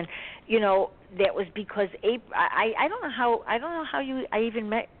touch. And, you know, that was because I don't know how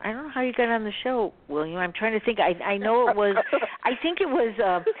you got on the show, William. I'm trying to think. I know it was, I think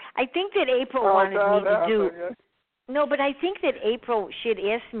that April wanted me to do. No, but I think that April, she had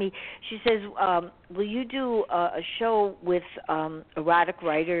asked me, she says, will you do a show with erotic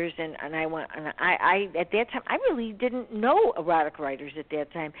writers? And I went, and I at that time, I really didn't know erotic writers at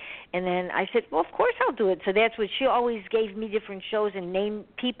that time. And then I said, well, of course I'll do it. So that's what she always gave me, different shows and named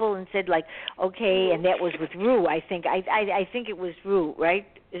people and said, like, okay, and that was with Rue, I think. I think it was Rue, right?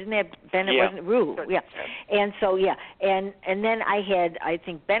 Isn't that Bennett? Yeah. Wasn't Rue? Yeah. And so, and then I had, I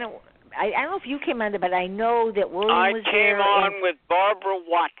think Bennett, I don't know if you came on there, but I know that William was there. I came on with Barbara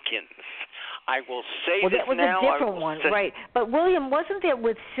Watkins. I will say this now. Well, that was a different one, right? But William, wasn't there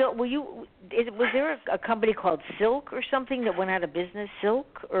with Silk? Was there a company called Silk or something that went out of business? Silk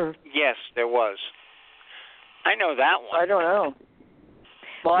or? Yes, there was. I know that one. I don't know.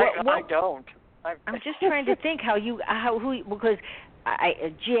 Well, I don't. I'm just trying to think because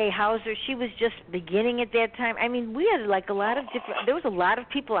G.A. Hauser, she was just beginning at that time. I mean, we had like a lot of there was a lot of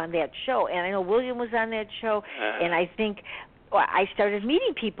people on that show, and I know William was on that show, and I think I started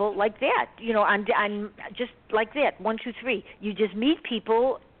meeting people like that, you know, on just like that, 1, 2, 3. You just meet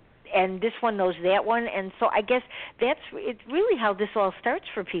people, and this one knows that one, and so I guess it's really how this all starts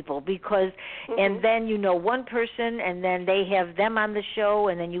for people, because and then you know one person, and then they have them on the show,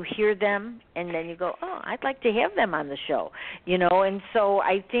 and then you hear them, and then you go, oh, I'd like to have them on the show, you know. And so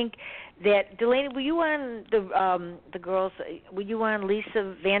I think that, Delaney, were you on the girls? Were you on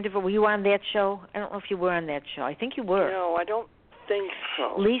Lisa Vanderbilt? Were you on that show? I don't know if you were on that show. I think you were. No, I don't think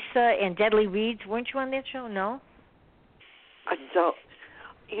so. Lisa and Deadly Reeds, weren't you on that show? No. I don't.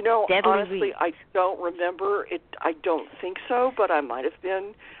 You know, Deadly honestly, Reads. I don't remember it. I don't think so, but I might have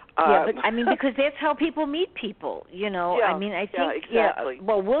been. Yeah, but I mean, because that's how people meet people, you know. Yeah, I mean, I think, exactly.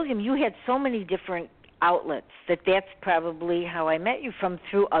 Well, William, you had so many different outlets that's probably how I met you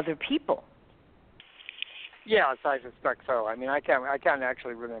through other people. Yes, I suspect so. I mean, I can't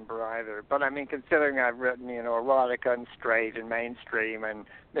actually remember either. But I mean, considering I've written, erotica and straight and mainstream and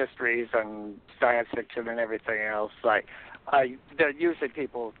mysteries and science fiction and everything else, usually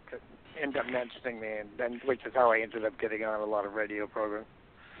people end up mentioning me, and which is how I ended up getting on a lot of radio programs.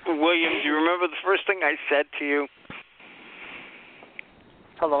 William, do you remember the first thing I said to you?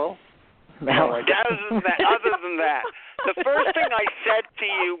 Hello? No, other than that, the first thing I said to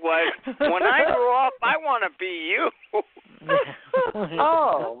you was, when I grow up, I want to be you.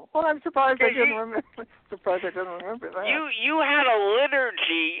 Oh, well, I'm surprised I didn't remember. That. You had a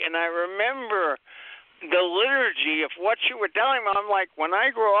liturgy, and I remember the liturgy of what you were telling me. I'm like, when I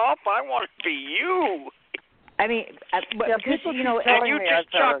grow up, I want to be you. I mean, because, and you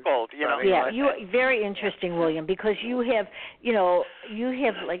just chuckled, Yeah, very interesting, William, because you have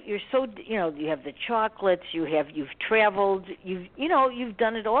like, you're so, you have the chocolates, you've traveled, you've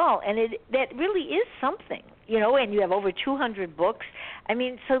done it all, and that really is something, and you have over 200 books. I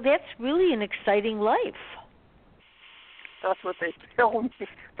mean, so that's really an exciting life. That's what they tell me.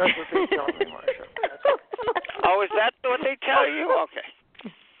 Marsha. Oh, is that what they tell you? Okay.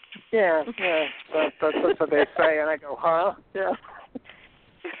 Yeah. That's what they say, and I go, huh? Yeah.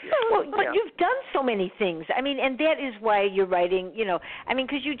 Well, but you've done so many things. I mean, and that is why you're writing,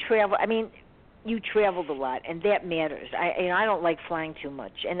 because you travel. I mean, you traveled a lot, and that matters. I don't like flying too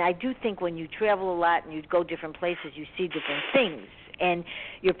much, and I do think when you travel a lot and you go different places, you see different things, and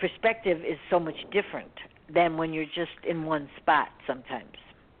your perspective is so much different than when you're just in one spot sometimes.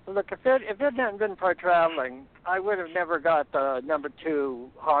 Look, if it hadn't been for traveling, I would have never got the #2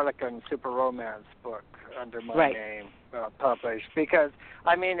 Harlequin super romance book under my name published, because,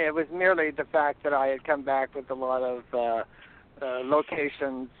 I mean, it was merely the fact that I had come back with a lot of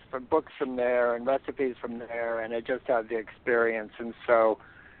locations for books from there and recipes from there, and I just had the experience. And so,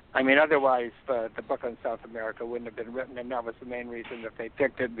 I mean, otherwise the book on South America wouldn't have been written, and that was the main reason that they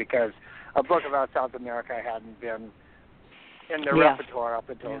picked it, because a book about South America hadn't been in their repertoire up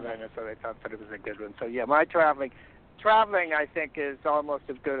until then, and so they thought that it was a good one. So, yeah, my traveling, I think, is almost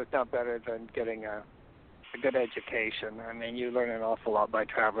as good, if not better, than getting a good education. I mean, you learn an awful lot by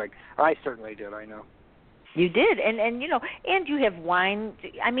traveling. I certainly did, I know. You did, and and you have wine.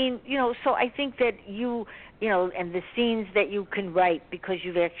 I mean, so I think that you and the scenes that you can write because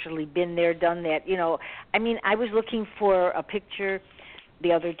you've actually been there, done that. I mean, I was looking for a picture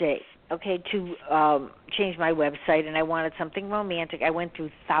the other day, to change my website, and I wanted something romantic. I went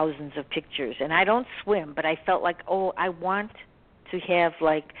through thousands of pictures, and I don't swim, but I felt like, I want to have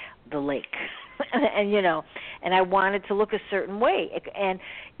like the lake. and I wanted to look a certain way. And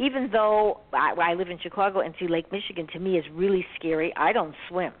even though I live in Chicago and see Lake Michigan, to me is really scary. I don't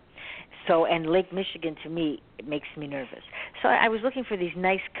swim. So, and Lake Michigan to me, it makes me nervous. So I was looking for these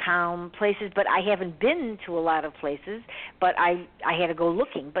nice, calm places, but I haven't been to a lot of places, but I had to go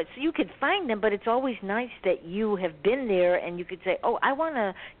looking. But so you could find them, but it's always nice that you have been there and you could say, I want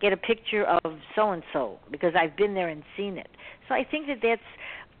to get a picture of so-and-so because I've been there and seen it. So I think that that's,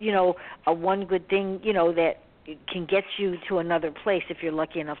 a one good thing, that can get you to another place if you're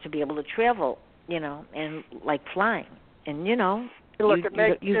lucky enough to be able to travel, and like flying. And, Look,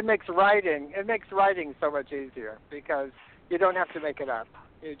 it makes writing so much easier because you don't have to make it up.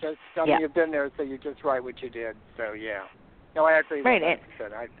 You just you've been there, so you just write what you did. So yeah, no, I actually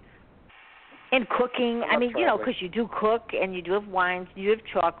and cooking. I mean, because you do cook and you do have wines, you have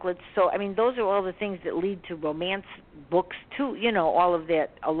chocolates. So I mean, those are all the things that lead to romance books too. All of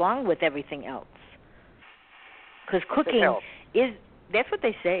that along with everything else. Because cooking that's what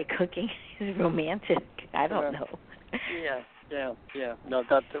they say. Cooking is romantic. I don't know. Yeah. No,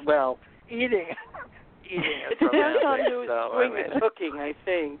 that's eating. Eating is romantic. The cooking, I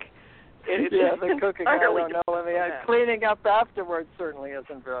think. The cooking. I don't know. I mean, cleaning up afterwards certainly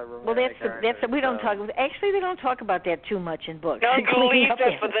isn't very romantic. Well, that's we don't talk. Actually, they don't talk about that too much in books. Don't leave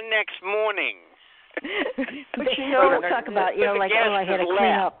that for the next morning. But we don't talk about like I had to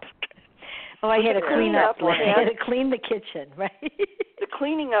clean up. I had to clean up. I had to clean the kitchen, right? The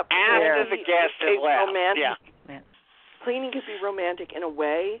cleaning up after the guest has left. Romantic. Yeah. Cleaning can be romantic in a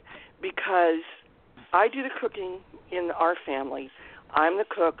way because I do the cooking in our family. I'm the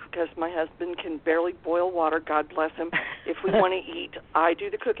cook because my husband can barely boil water, God bless him. If we want to eat, I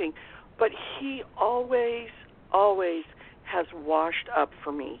do the cooking. But he always has washed up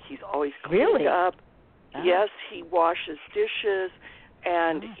for me. He's always cleaned up. Oh. Yes, he washes dishes.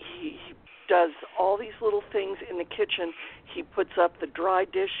 and he does all these little things in the kitchen. He puts up the dry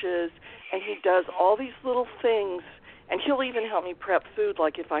dishes, and he does all these little things, and he'll even help me prep food,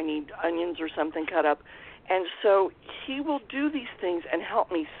 like if I need onions or something cut up. And so he will do these things and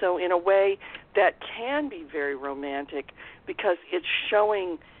help me, so in a way that can be very romantic, because it's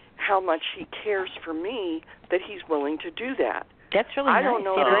showing how much he cares for me that he's willing to do that. That's really nice. I don't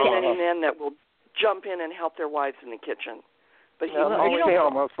know very many men that will jump in and help their wives in the kitchen. But he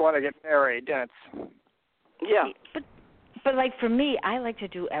almost want to get married. Yeah. But like for me, I like to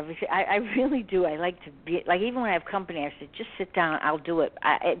do everything. I really do. I like to be like, even when I have company, I say just sit down. I'll do it.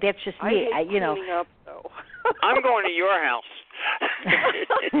 That's just me. I hate cleaning up, though. I'm going to your house.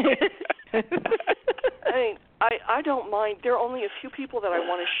 I don't mind. There are only a few people that I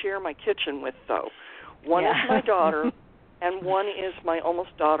want to share my kitchen with, though. One is my daughter, and one is my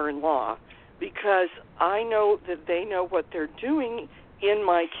almost daughter-in-law, because I know that they know what they're doing in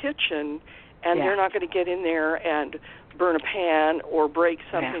my kitchen, and they're not going to get in there and burn a pan or break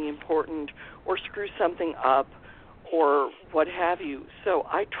something important or screw something up or what have you. So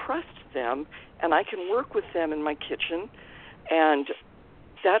I trust them, and I can work with them in my kitchen, and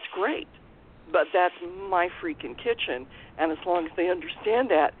that's great. But that's my freaking kitchen, and as long as they understand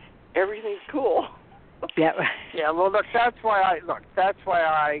that, everything's cool. Yeah. Well, look, that's why I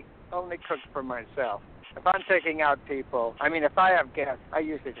only cook for myself. If I'm taking out people, if I have guests, I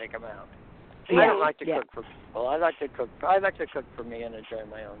usually take them out. I don't like to cook for people. I like to cook for me and enjoy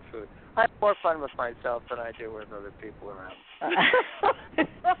my own food. I have more fun with myself than I do with other people around.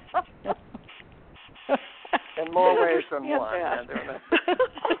 In more ways than one.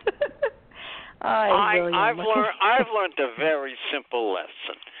 I've learned a very simple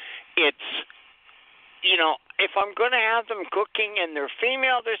lesson. It's, if I'm going to have them cooking and they're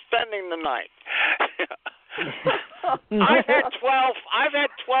female, they're spending the night. I've had 12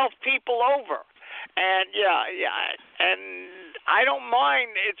 people over, and and I don't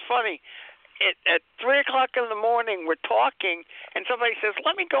mind. It's funny. At 3:00 in the morning, we're talking, and somebody says,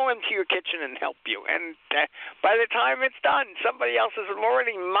 "Let me go into your kitchen and help you." And by the time it's done, somebody else has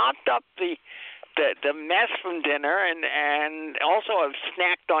already mopped up the mess from dinner, and also have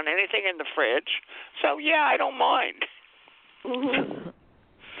snacked on anything in the fridge. So I don't mind.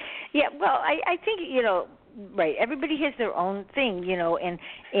 Yeah, well, I think right. Everybody has their own thing,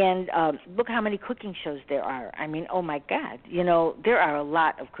 and look how many cooking shows there are. Oh my God, there are a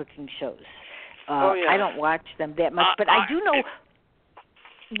lot of cooking shows. I don't watch them that much, but I do know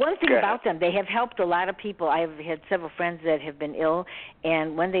one thing about them. They have helped a lot of people. I have had several friends that have been ill,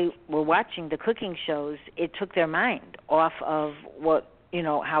 and when they were watching the cooking shows, it took their mind off of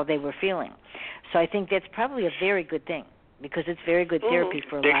how they were feeling. So I think that's probably a very good thing, because it's very good therapy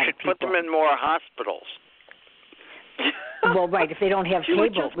for a lot of people. They should put them in more hospitals. Well, right, if they don't have you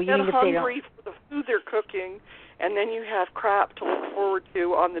cable. Just get hungry for the food they're cooking, and then you have crap to look forward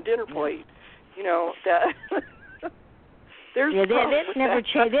to on the dinner plate. That. There's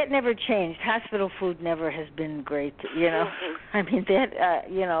that never changed. Hospital food never has been great. That's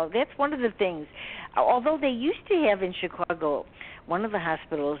one of the things. Although they used to have in Chicago, one of the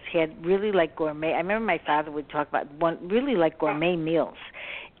hospitals had really like gourmet. I remember my father would talk about really like gourmet meals,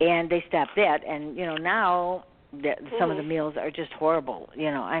 and they stopped that. And now some of the meals are just horrible.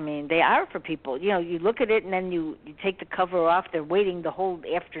 They are for people. You look at it and then you take the cover off. They're waiting the whole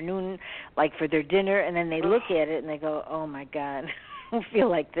afternoon, like for their dinner, and then they look at it and they go, "Oh my God, I don't feel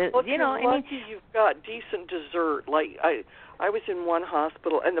like this." Well, lucky you've got decent dessert. Like I was in one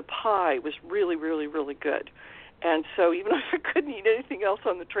hospital and the pie was really, really, really good. And so even if I couldn't eat anything else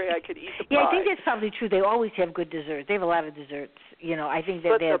on the tray, I could eat the pie. Yeah, I think that's probably true. They always have good desserts. They have a lot of desserts. I think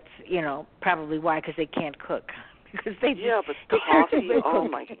that's probably why, because they can't cook. Because but coffee, oh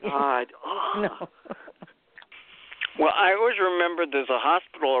my God. Oh. No. Well, I always remember there's a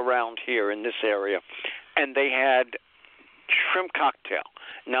hospital around here in this area, and they had shrimp cocktail.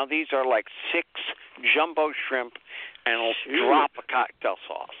 Now, these are like 6 jumbo shrimp and a drop of cocktail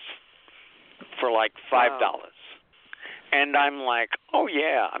sauce for like $5. Wow. And I'm like, oh,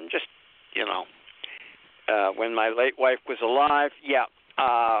 yeah, I'm just, when my late wife was alive, she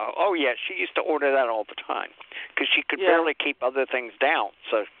used to order that all the time because she could barely keep other things down.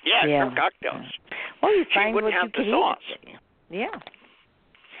 So, shrimp cocktails. Well, you find she wouldn't what have you the could sauce. Eat. Yeah.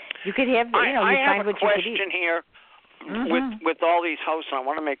 You could have, I find have a what you could eat. question here with all these hosts, and I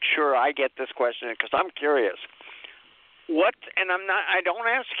want to make sure I get this question because I'm curious. I don't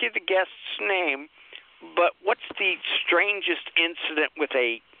ask you the guest's name, but what's the strangest incident with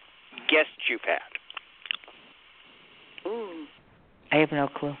a guest you've had? I have no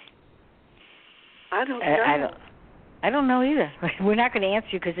clue. I don't know. I don't know either. We're not going to answer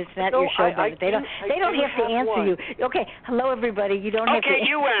you because it's not your show. They don't have to answer you. Okay. Hello, everybody. You don't have to. Okay,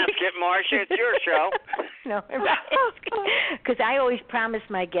 you ask it, Marsha. It's your show. No, because I always promise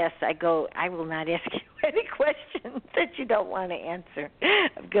my guests, I will not ask you any questions that you don't want to answer.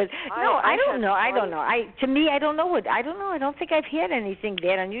 Because I don't know. I don't know. I don't know what. I don't know. I don't think I've had anything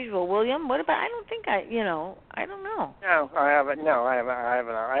that unusual. William, what about? I don't think I don't know. No, I haven't. No, I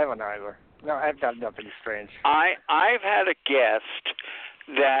haven't either. No, I've got nothing strange. I've had a guest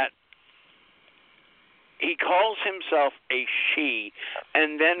that he calls himself a she,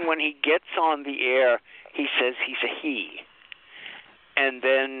 and then when he gets on the air, he says he's a he. And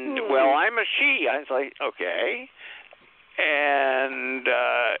then, well, I'm a she. I was like, okay. And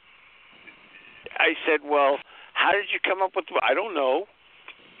I said, well, how did you come up with? I don't know.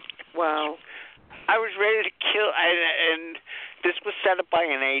 Wow. I was ready to kill, and this was set up by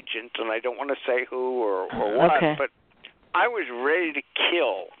an agent, and I don't want to say who or what, okay. But I was ready to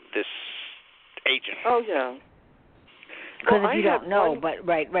kill this agent. Oh, yeah. Because if you don't know, but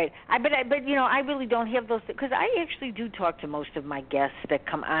right. But I really don't have those, because I actually do talk to most of my guests that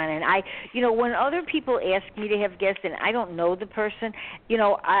come on, and when other people ask me to have guests and I don't know the person,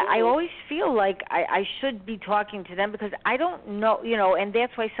 I always feel like I should be talking to them because I don't know, and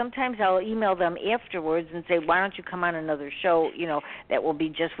that's why sometimes I'll email them afterwards and say, why don't you come on another show, that will be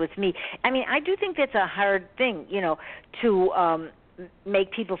just with me. I mean, I do think that's a hard thing, to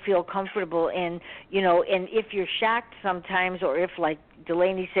make people feel comfortable, and and if you're shocked sometimes, or if, like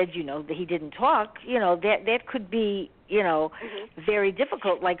Delaney said, that he didn't talk, that could be very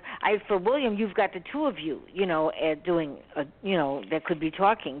difficult. Like for William, you've got the two of you, doing that could be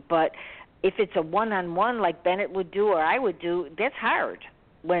talking, but if it's a one-on-one like Bennett would do or I would do, that's hard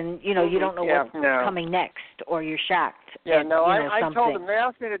when you don't know what's coming next, or you're shocked. Yeah, at, I something. told them they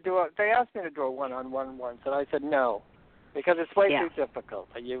asked me to do a one-on-one once, and I said no. Because it's way too difficult.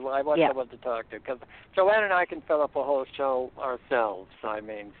 I want someone to talk to. Because Joanne and I can fill up a whole show ourselves. I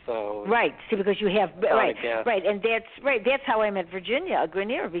mean, so right. See, because you have right, and that's how I met Virginia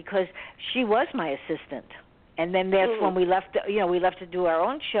Grenier, because she was my assistant. And then that's when we left. We left to do our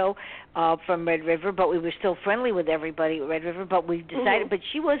own show from Red River, but we were still friendly with everybody at Red River. But we decided. But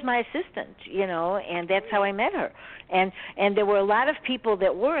she was my assistant, and that's how I met her. And there were a lot of people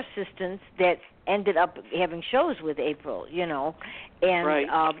that were assistants that ended up having shows with April, and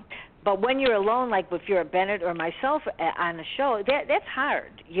right. But when you're alone, like if you're a Bennett or myself on a show, that's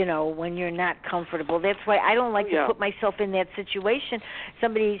hard, when you're not comfortable. That's why I don't like to put myself in that situation.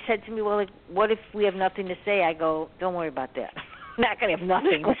 Somebody said to me, well, like, what if we have nothing to say? I go, don't worry about that. I'm not going to have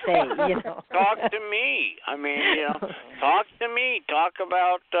nothing to say, Talk to me. I mean, talk to me. Talk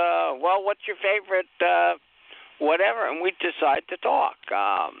about, what's your favorite whatever, and we decide to talk.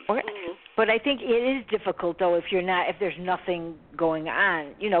 But I think it is difficult, though, if there's nothing going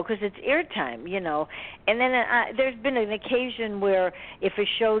on, because it's airtime, And then there's been an occasion where if a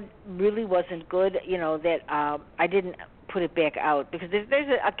show really wasn't good, that I didn't put it back out, because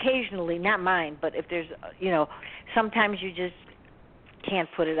there's occasionally, not mine, but if there's, sometimes you just can't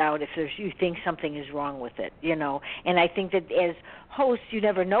put it out if you think something is wrong with it, And I think that as hosts, you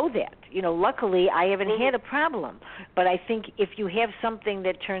never know that. Luckily, I haven't had a problem. But I think if you have something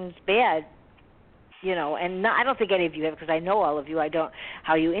that turns bad, and I don't think any of you have, because I know all of you. I don't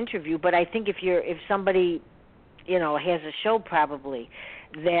how you interview, but I think if somebody, has a show probably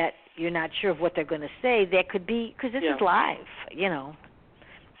that you're not sure of what they're going to say, that could be because this is live, Yeah,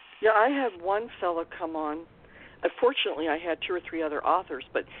 I had one fellow come on. Unfortunately, I had 2 or 3 other authors,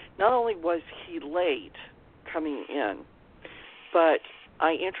 but not only was he late coming in, but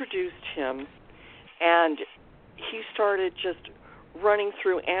I introduced him, and he started just running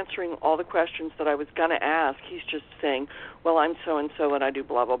through answering all the questions that I was going to ask. He's just saying, well, I'm so-and-so, and I do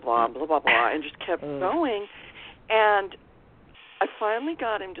blah, blah, blah, blah, blah, blah, and just kept going. And I finally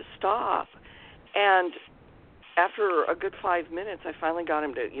got him to stop. And after a good 5 minutes, I finally got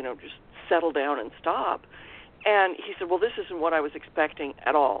him to, just settle down and stop. And he said, well, this isn't what I was expecting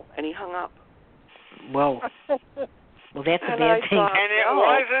at all. And he hung up. Whoa. Well, that's a bad thing. And it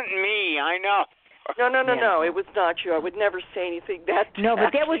wasn't me, I know. No, it was not you. I would never say anything that. No,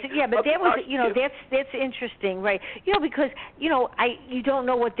 but that was that's interesting, right? Because you don't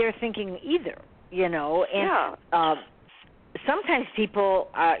know what they're thinking either, and sometimes people,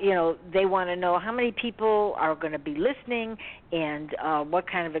 they want to know how many people are going to be listening and what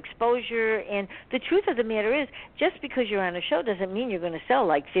kind of exposure. And the truth of the matter is, just because you're on a show doesn't mean you're going to sell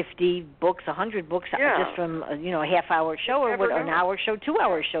like 50 books, 100 books just from a half-hour show or an hour show,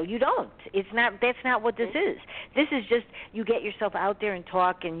 2-hour show. You don't. It's not. That's not what this is. This is just you get yourself out there and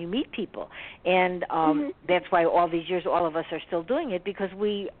talk and you meet people. And that's why all these years all of us are still doing it, because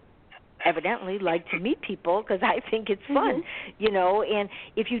we evidently like to meet people, because I think it's fun, and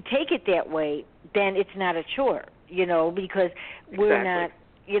if you take it that way, then it's not a chore, because we're not,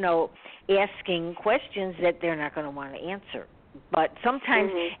 asking questions that they're not going to want to answer. But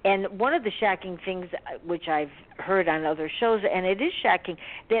sometimes, and one of the shocking things which I've heard on other shows, and it is shocking,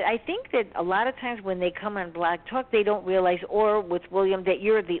 that I think that a lot of times when they come on Blog Talk, they don't realize, or with William, that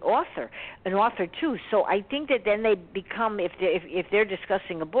you're the author, an author too. So I think that then they become, if they're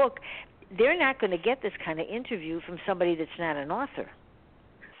discussing a book, they're not going to get this kind of interview from somebody that's not an author.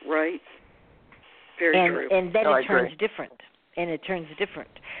 Right. Very true. And then it turns different. And it turns different,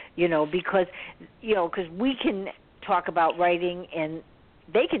 because we can talk about writing and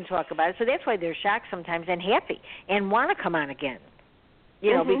they can talk about it. So that's why they're shocked sometimes and happy and want to come on again,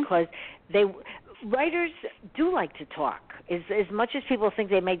 because writers do like to talk. As much as people think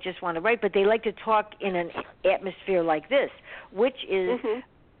they may just want to write, but they like to talk in an atmosphere like this, which is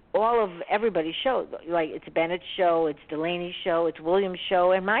all of everybody's show. Like, it's Bennett's show, it's Delaney's show, it's William's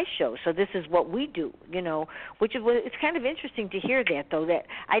show, and my show. So this is what we do, which is, it's kind of interesting to hear that, though. That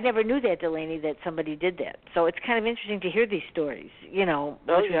I never knew that, Delaney, that somebody did that. So it's kind of interesting to hear these stories, which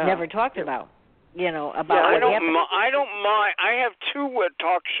we've never talked about, about what happened. I don't mind. I have 2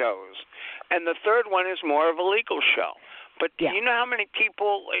 talk shows, and the third one is more of a legal show. But do you know how many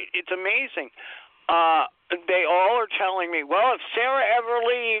people? It's amazing. They all are telling me, well, if Sarah ever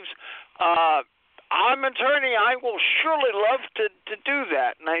leaves, I'm an attorney. I will surely love to do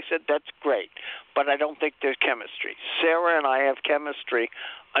that. And I said, that's great, but I don't think there's chemistry. Sarah and I have chemistry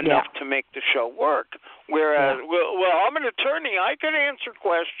enough to make the show work. Whereas, well, I'm an attorney. I can answer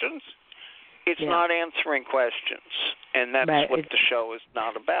questions. It's not answering questions, and that's what the show is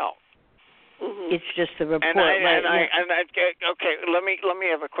not about. It's just a report. Okay, let me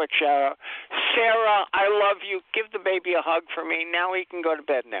have a quick shout out. Sarah, I love you. Give the baby a hug for me. Now he can go to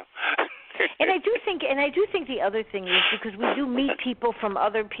bed now. And I do think the other thing is, because we do meet people from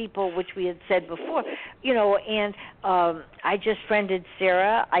other people, which we had said before, and I just friended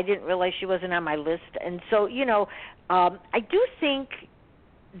Sarah. I didn't realize she wasn't on my list, and so I do think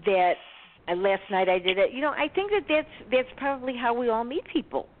that. And last night I did it. I think that's probably how we all meet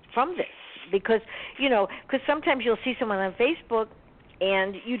people, from this. Because sometimes you'll see someone on Facebook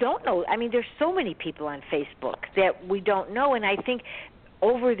and you don't know. I mean, there's so many people on Facebook that we don't know. And I think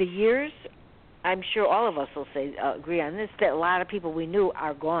over the years, I'm sure all of us will agree on this, that a lot of people we knew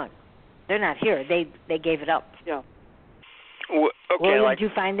are gone. They're not here. They gave it up. Yeah. Okay, William, did you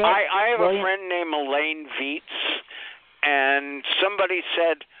find that? I have William? a friend named Elaine Vietz, and somebody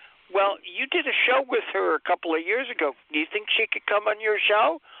said, well, you did a show with her a couple of years ago. Do you think she could come on your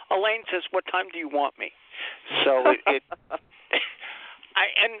show? Elaine says, what time do you want me? So and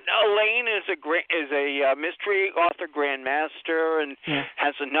Elaine is a mystery author grandmaster and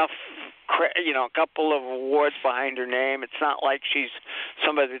has enough, a couple of awards behind her name. It's not like she's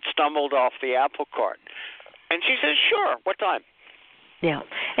somebody that stumbled off the apple cart. And she says, sure, what time? Yeah,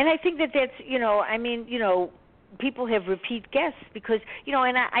 and I think that's, people have repeat guests because,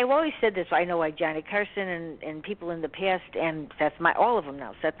 and I've always said this. I know like Johnny Carson and people in the past, and that's all of them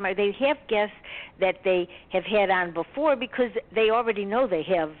now. So they have guests that they have had on before because they already know they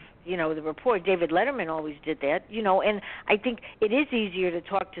have, the report. David Letterman always did that, and I think it is easier to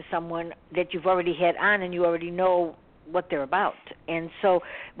talk to someone that you've already had on and you already know what they're about. And so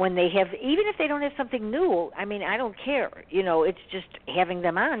when they have, even if they don't have something new, I don't care. It's just having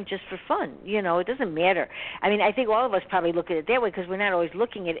them on just for fun. It doesn't matter. I think all of us probably look at it that way because we're not always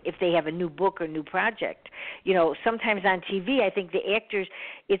looking at if they have a new book or new project. Sometimes on TV, I think the actors,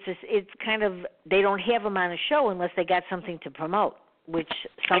 it's kind of, they don't have them on a show unless they got something to promote. Which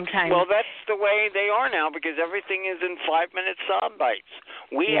sometimes... Well, that's the way they are now because everything is in 5-minute sound bites.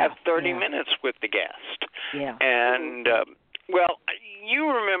 We have 30 minutes with the guest. Yeah. And, you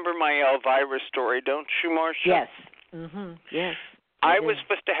remember my Elvira story, don't you, Marsha? Yes. Mm-hmm. Yes. I was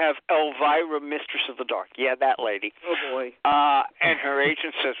supposed to have Elvira, Mistress of the Dark. Yeah, that lady. Oh, boy. And her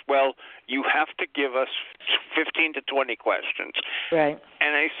agent says, well, you have to give us 15 to 20 questions. Right.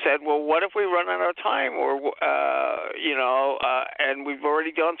 And I said, well, what if we run out of time? And we've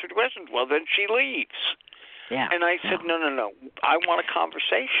already gone through the questions. Well, then she leaves. Yeah. And I said, no. I want a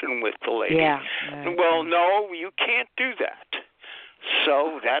conversation with the lady. Yeah. Well, no, you can't do that.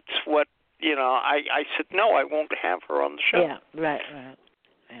 So that's what, I said, no, I won't have her on the show. Yeah, right.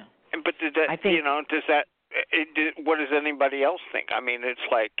 Yeah. But did that, what does anybody else think? I mean, it's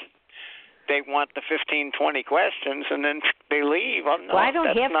like they want the 15, 20 questions, and then they leave. Well, I don't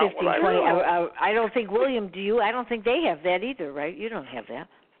have 15, 20. I don't think, William, do you? I don't think they have that either, right? You don't have that.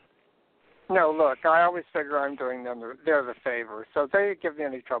 No, look, I always figure I'm doing them, they're the favor. So if they give me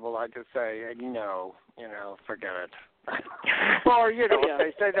any trouble, I just say, no, forget it. Or, if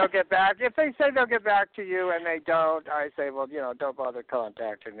they say they'll get back, to you and they don't, I say, well, don't bother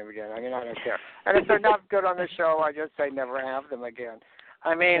contacting them again. I mean, I don't care. And if they're not good on the show, I just say never have them again.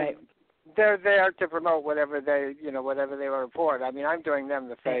 I mean, right. They're there to promote whatever they report. I mean, I'm doing them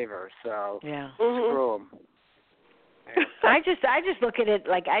the favor, so screw them. I just look at it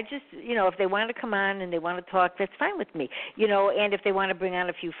like if they want to come on and they want to talk, that's fine with me. And if they want to bring on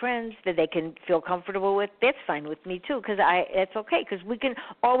a few friends that they can feel comfortable with, that's fine with me too, because it's okay, because we can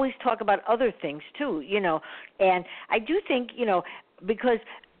always talk about other things too, And I do think, because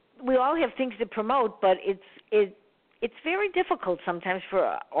we all have things to promote, but it's very difficult sometimes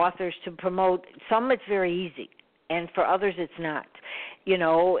for authors to promote. Some it's very easy, and for others it's not,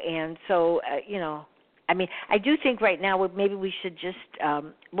 And so, I mean, I do think right now maybe we should just,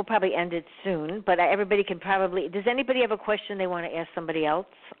 we'll probably end it soon, but everybody can probably, does anybody have a question they want to ask somebody else?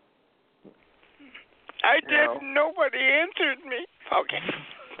 I did. Nobody answered me. Okay.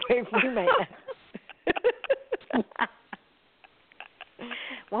 We might.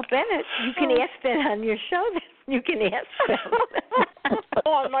 Well, Bennett, you can ask that on your show. You can ask them.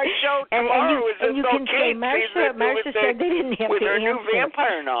 On my show tomorrow and you can say, Marsha said they didn't have with to her answer. new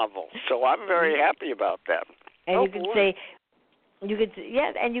vampire novel, so I'm very happy about that. And you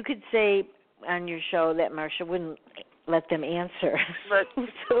could say on your show that Marsha wouldn't let them answer.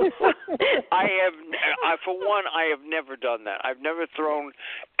 I have never done that. I've never thrown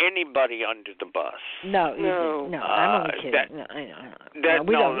anybody under the bus. No, I'm only kidding.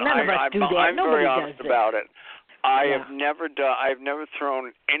 None of us do that. I'm Nobody very honest does about it. I've never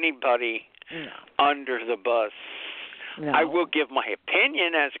thrown anybody under the bus. No. I will give my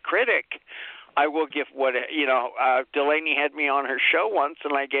opinion as a critic. I will give Delaney had me on her show once,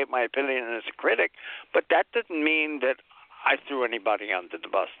 and I gave my opinion as a critic, but that doesn't mean that I threw anybody under the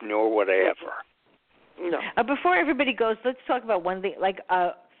bus, nor would I ever. No. Before everybody goes, let's talk about one thing.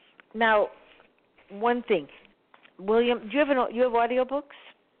 Now, one thing, William, do you have audiobooks?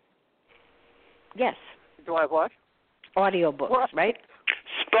 Yes. Do I have what? Audiobooks, right?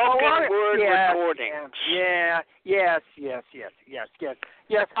 Spoken word recordings. Yes. Yes,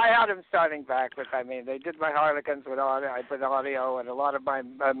 I had them starting back with, they did my Harlequins with audio, I put audio, and a lot of my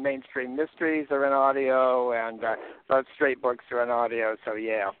mainstream mysteries are in audio, and those straight books are in audio, so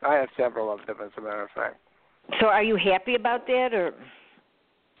yeah, I have several of them, as a matter of fact. So are you happy about that, or?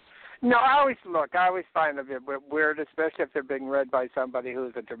 No, I always find them a bit weird, especially if they're being read by somebody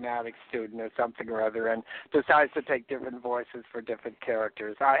who's a dramatic student or something or other and decides to take different voices for different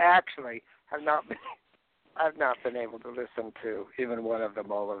characters. I actually have not been able to listen to even one of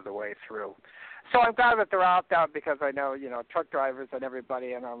them all of the way through. So I'm glad that they're out there because I know, truck drivers and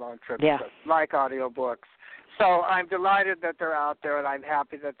everybody in on long trips like audiobooks. So I'm delighted that they're out there, and I'm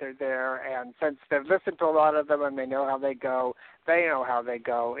happy that they're there. And since they've listened to a lot of them and they know how they go,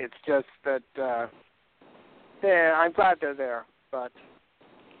 It's just that, I'm glad they're there. But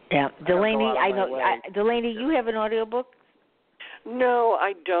Delaney, Delaney, you have an audiobook? No,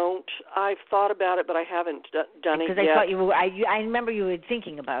 I don't. I've thought about it, but I haven't done it yet. Because I thought you were. I remember you were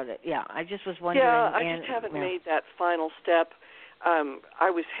thinking about it. Yeah, I just was wondering. Yeah, I just haven't made that final step. I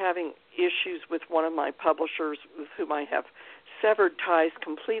was having issues with one of my publishers with whom I have severed ties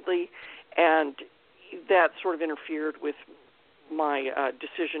completely, and that sort of interfered with my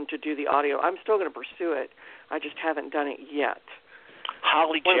decision to do the audio. I'm still going to pursue it. I just haven't done it yet.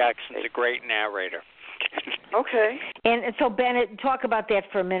 Holly Jackson's a great narrator. Okay. And so, Bennett, talk about that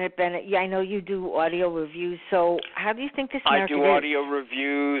for a minute, Bennett. Yeah, I know you do audio reviews, so how do you think this market is? I do audio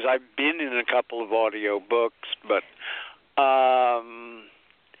reviews. I've been in a couple of audio books, but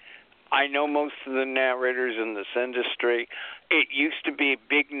I know most of the narrators in this industry. It used to be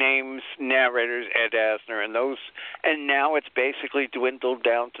big names narrators, Ed Asner, and now it's basically dwindled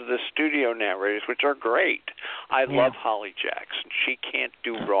down to the studio narrators, which are great. I love Holly Jackson. She can't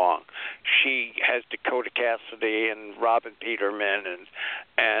do wrong. She has Dakota Cassidy and Robin Peterman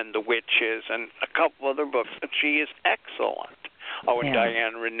and The Witches and a couple other books, and she is excellent. Oh, and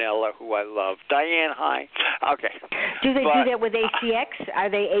Diane Ranella, who I love. Diane, hi. Okay. Do they do that with ACX? Are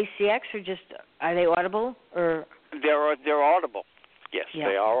they ACX or just are they Audible or? They're Audible. Yes,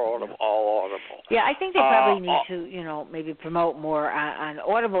 they are Audible. All Audible. Yeah, I think they probably need to, maybe promote more on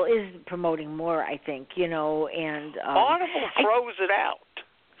Audible is promoting more. I think, and Audible throws it out.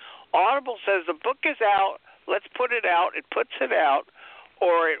 Audible says the book is out. Let's put it out. It puts it out,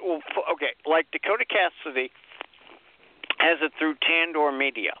 or it will. Okay, like Dakota Cassidy has it through Tandor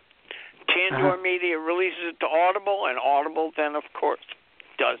Media. Tandor Media releases it to Audible, and Audible then, of course,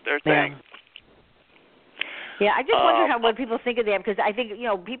 does their thing. Yeah, I just wonder what people think of them, because I think,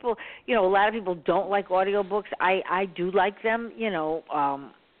 people, a lot of people don't like audiobooks. I do like them,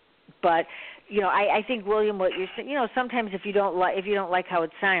 but, I think, William, what you're saying, sometimes if you don't like how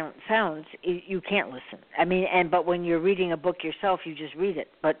it sounds, you can't listen. I mean, but when you're reading a book yourself, you just read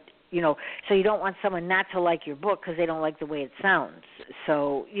it. But, so you don't want someone not to like your book because they don't like the way it sounds.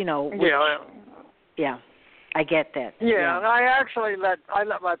 So, yeah. I get that. Yeah, and I actually let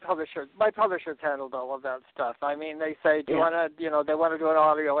my publishers handle all of that stuff. I mean, they say, do you want to, they want to do an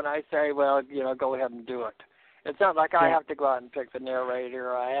audio, and I say, well, go ahead and do it. It's not like I have to go out and pick the narrator,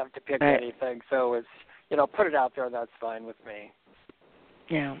 or I have to pick anything. So it's, put it out there. That's fine with me.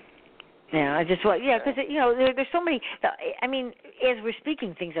 Yeah. Yeah, I just want, because there's so many. I mean, as we're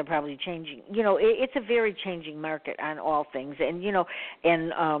speaking, things are probably changing. It's a very changing market on all things, and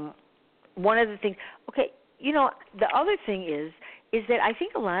one of the things. Okay. The other thing is that I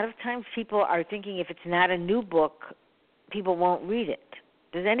think a lot of times people are thinking if it's not a new book, people won't read it.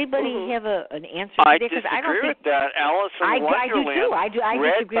 Does anybody have an answer to that? I disagree with that. Alice in Wonderland, I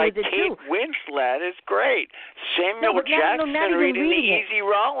disagree with it too. Kate Winslet is great. Samuel Jackson reading the Easy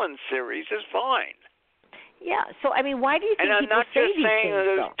Rollins series is fine. Yeah, so I mean, why do you think people say these things? And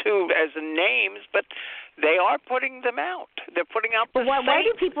I'm not just saying those two as names, but they are putting them out. They're putting out the same. Why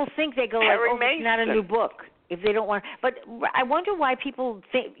do people think they go it's not a new book? If they don't want, but I wonder why people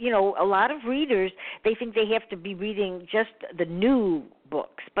think, a lot of readers, they think they have to be reading just the new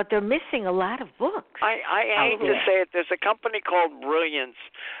books, but they're missing a lot of books. I hate to say it. There's a company called Brilliance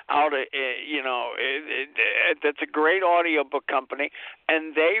out of, that's a great audiobook company,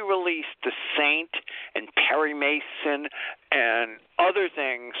 and they released The Saint and Perry Mason and other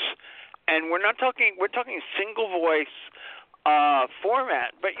things, and we're talking single voice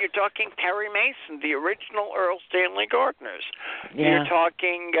format, but you're talking Perry Mason, the original Earl Stanley Gardners. Yeah. You're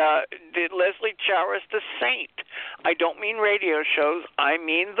talking the Leslie Charis, The Saint. I don't mean radio shows. I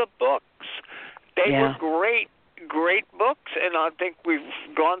mean the books. They were great books, and I think we've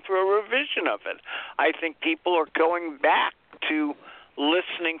gone through a revision of it. I think people are going back to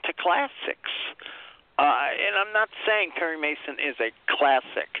listening to classics. And I'm not saying Perry Mason is a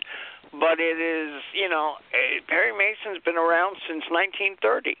classic, but it is, Perry Mason's been around since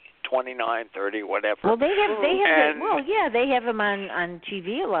 1930, 29, 30, whatever. Well, they have him on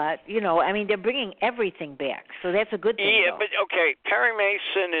TV a lot. I mean, they're bringing everything back, so that's a good thing. Yeah, but okay, Perry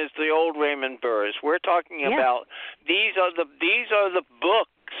Mason is the old Raymond Burrs. We're talking about these are the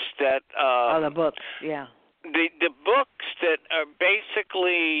books that. The books, yeah. The books that are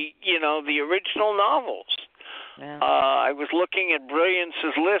basically, the original novels. Yeah. I was looking at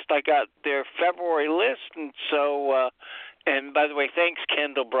Brilliance's list. I got their February list, and so, and by the way, thanks,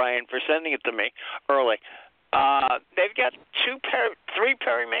 Kendall Bryan, for sending it to me early. They've got three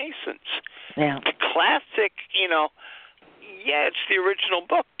Perry Masons. Yeah. The classic, it's the original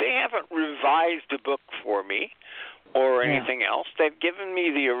book. They haven't revised the book for me or anything else. They've given me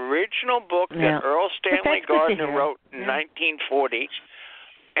the original book that Earl Stanley Gardner wrote in 1940,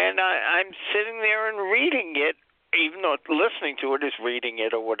 and I'm sitting there and reading it, even though listening to it is reading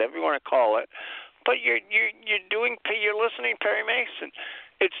it or whatever you want to call it. But you're listening to Perry Mason.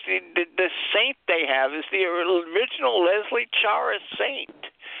 It's the Saint they have is the original Leslie Charis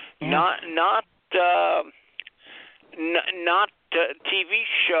Saint, not TV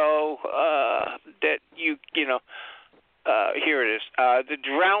show that here it is. The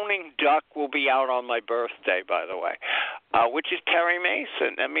Drowning Duck will be out on my birthday, by the way, which is Perry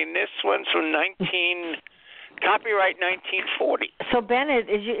Mason. I mean, this one's from copyright 1940. So, Bennett,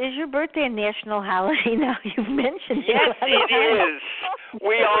 is your birthday a national holiday now? You've mentioned it. Yes, it is.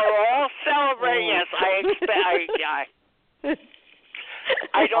 We are all celebrating. Yes,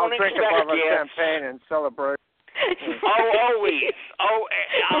 I don't drink a bottle of champagne and celebrate. Always.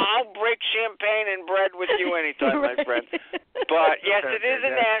 I'll break champagne and bread with you anytime, my friend. But, yes, it is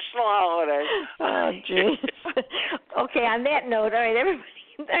a national holiday. Oh, jeez. Okay, on that note, all right, everybody.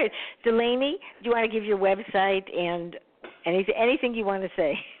 All right, Delaney, do you want to give your website and anything you want to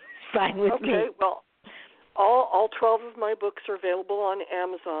say? Fine with me. Okay, well, All 12 of my books are available on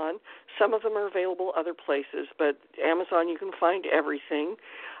Amazon. Some of them are available other places, but Amazon you can find everything.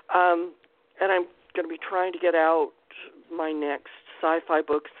 And I'm going to be trying to get out my next sci-fi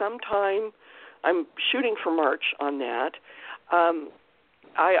book sometime. I'm shooting for March on that.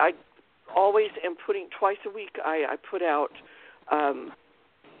 I always am putting, twice a week, I put out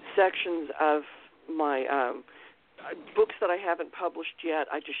sections of my books that I haven't published yet.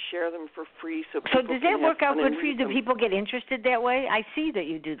 I just share them for free so people does that work out good for you? Do them. people get interested that way? I see that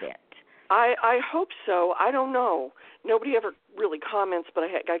you do that. I hope so. I don't know. Nobody ever really comments, but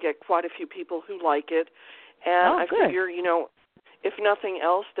I get quite a few people who like it. And I figure, if nothing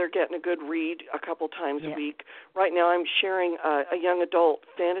else, they're getting a good read a couple times a week. Right now I'm sharing a young adult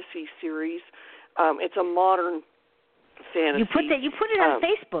fantasy series. It's a modern fantasy. You put it on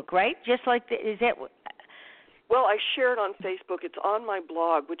Facebook, right? Just like is that? Well, I share it on Facebook. It's on my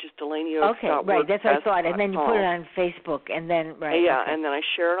blog, which is DelaneyOaks.wordpress.com. Okay, right. That's what I thought. And then you put it on Facebook, and then Yeah, and then I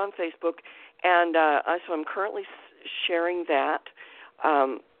share it on Facebook, and so I'm currently sharing that,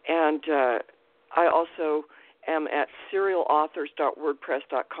 and I also am at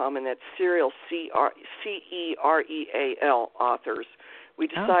serialauthors.wordpress.com, and that's serial CEREAL authors. We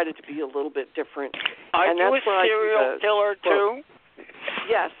decided to be a little bit different. Are you a serial killer too?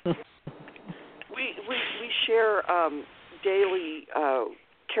 Yes. We share daily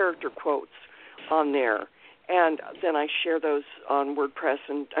character quotes on there, and then I share those on WordPress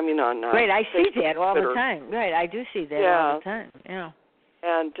and on Right, I Facebook, see that all Twitter. the time. Right, I do see that all the time. Yeah.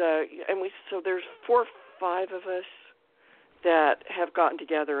 And so there's 4 or 5 of us that have gotten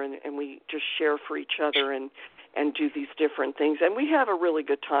together and we just share for each other and do these different things, and we have a really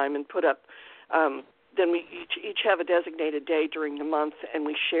good time and put up. Then we each have a designated day during the month, and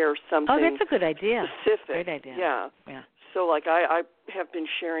we share something. Oh, that's a good idea. Specific. Great idea. Yeah. So, like, I have been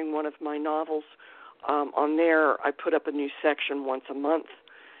sharing one of my novels on there. I put up a new section once a month,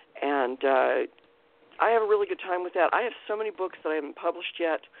 and I have a really good time with that. I have so many books that I haven't published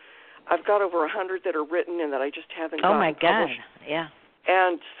yet. I've got over 100 that are written and that I just haven't gotten published. Oh, my God. Yeah.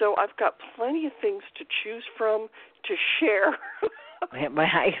 And so I've got plenty of things to choose from to share.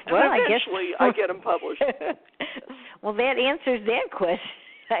 Eventually, I get them published. Well, that answers that question.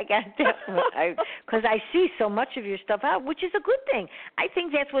 I got that because I see so much of your stuff out, which is a good thing. I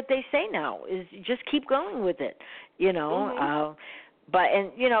think that's what they say now is just keep going with it, Mm-hmm. But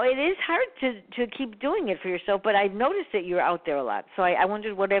it is hard to keep doing it for yourself. But I noticed that you're out there a lot, so I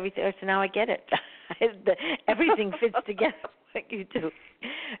wondered what everything. So now I get it. Everything fits together like you do.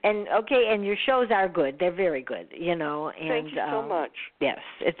 And and your shows are good. They're very good, And thank you so much. Yes,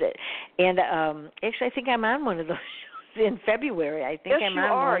 and actually, I think I'm on one of those shows in February. I think I'm on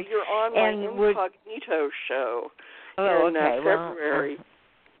one. Yes, you are. You're on my Incognito show in February.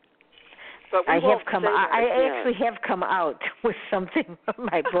 But I actually have come out with something from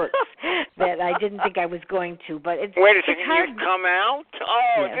my books that I didn't think I was going to, but it's Wait a second, hard. You've come out?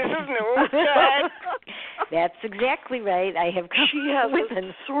 Oh, Yeah. this is new. That's exactly right. I have come She has with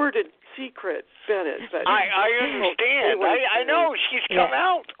a sordid secret, Bennett. But I understand. I know. She's come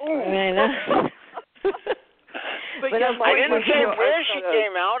out. Ooh. I know. But I didn't say where she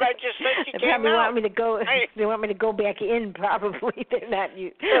came out. I just said she came out. Want me to go. They want me to go back in. Probably they're not.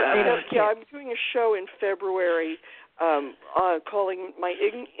 I'm doing a show in February, calling my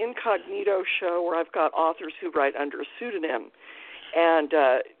Incognito show, where I've got authors who write under a pseudonym, and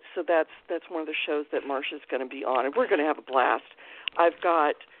so that's one of the shows that Marsha's going to be on, and we're going to have a blast. I've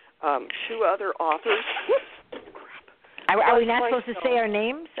got 2 other authors. Are we not supposed to say our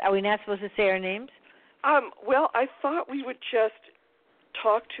names? Are we not supposed to say our names? Well, I thought we would just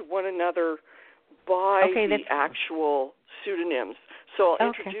talk to one another by the actual pseudonyms. So I'll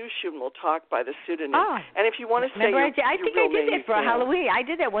introduce you and we'll talk by the pseudonym. Oh. And if you want to say your I think I did that for Halloween. I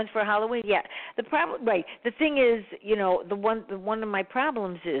did that once for Halloween. Yeah. The problem, right? The thing is, one of my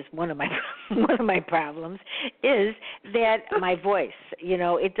problems is that my voice.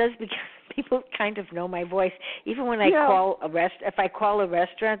 It does because people kind of know my voice. Even when I call if I call a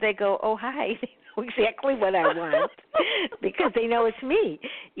restaurant, they go, "Oh, hi." They know exactly what I want because they know it's me.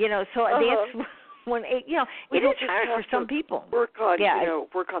 So that's when it is hard for some people. Work on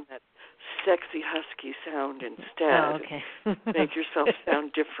that sexy husky sound instead. Oh, okay. Make yourself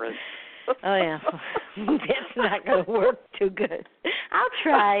sound different. Oh yeah, that's not going to work too good. I'll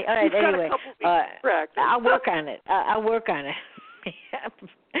try. All right. Anyway, I'll work on it. I'll work on it.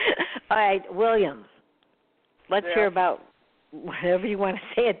 All right, William. Let's hear about whatever you want to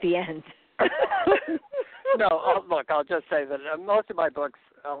say at the end. No, look, I'll just say that most of my books,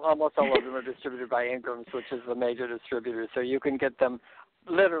 almost all of them, are distributed by Ingram's, which is the major distributor. So you can get them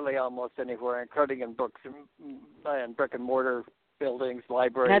literally almost anywhere, including in books and brick and mortar buildings,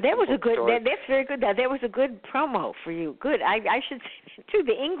 libraries. Now that was a good. Stores. That's very good. Now that was a good promo for you. Good. I should say too.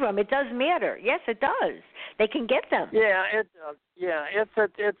 The Ingram. It does matter. Yes, it does. They can get them. Yeah, it does. Yeah,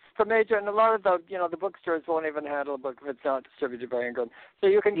 it's the major, and a lot of the bookstores won't even handle a book if it's not distributed by Ingram. So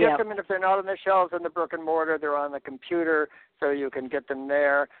you can get them, and if they're not on the shelves in the brick and mortar, they're on the computer, so you can get them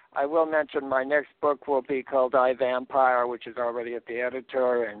there. I will mention my next book will be called I, Vampire, which is already at the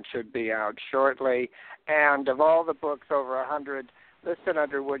editor and should be out shortly. And of all the books, over 100 listed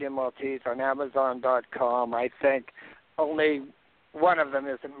under William Maltese on Amazon.com, I think only one of them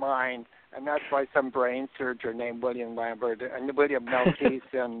isn't mine, and that's by some brain surgeon named William Lambert and William Maltese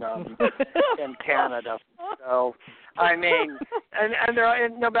in Canada. So, I mean, and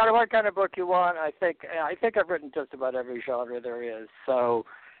no matter what kind of book you want, I think I've written just about every genre there is. So,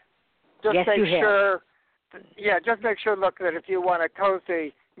 just yes, make sure. Yeah, just make sure. Look, that if you want a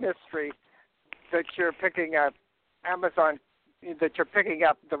cozy mystery, that you're picking up Amazon, that you're picking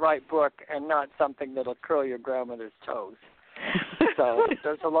up the right book and not something that'll curl your grandmother's toes. So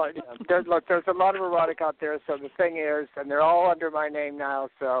there's a lot. There's a lot of erotic out there. So the thing is, and they're all under my name now.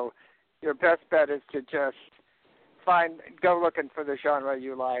 So your best bet is to just go looking for the genre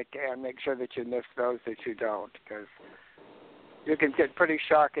you like, and make sure that you miss those that you don't, because you can get pretty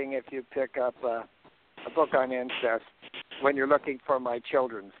shocking if you pick up a book on incest when you're looking for my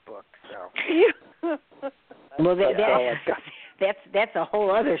children's book. So. Well, that's a whole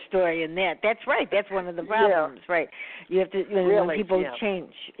other story in that. That's right. That's one of the problems, right? You have to when people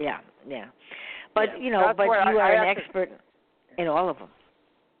change. Yeah. But but you are an expert in all of them.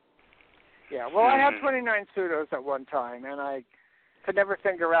 Yeah. Well, I had 29 pseudos at one time, and I could never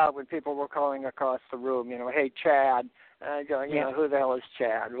figure out when people were calling across the room. Hey, Chad. And I go, who the hell is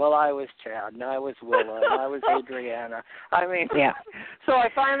Chad? Well, I was Chad, and I was Willa, and I was Adriana. I mean, So I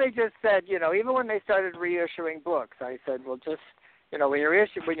finally just said, even when they started reissuing books, I said, well, just, when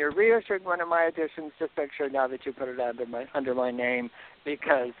you're reissuing one of my editions, just make sure now that you put it under my name,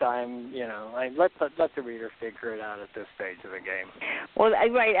 because let the reader figure it out at this stage of the game. Well,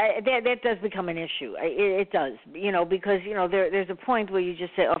 right, that does become an issue. It does, because there's a point where you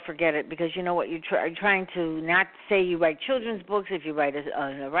just say, oh, forget it, because you know what, you're trying to not say you write children's books. If you write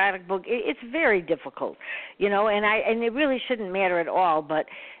an erotic book, it's very difficult, and it really shouldn't matter at all. But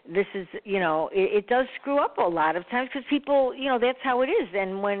this is, it does screw up a lot of times because people, that's how it is.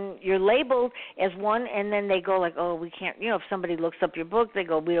 And when you're labeled as one, and then they go like, oh, we can't, if somebody looks up your book, they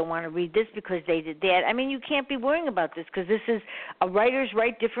go, we don't want to read this because they did that. I mean, you can't be worrying about this because this is writers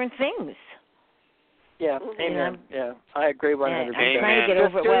write different things. Yeah, amen. Yeah, I agree 100%. I'm trying to get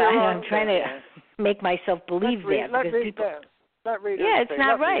over it. Well, I'm trying to make myself believe that because people. It's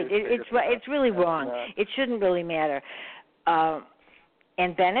not right. It's really wrong. It shouldn't really matter.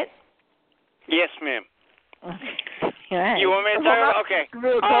 And Bennett? Yes, ma'am. Right. You want me to tell you? Okay.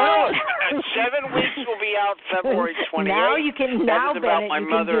 7 weeks will be out February 28th. Now you can. Now, that is about Bennett, my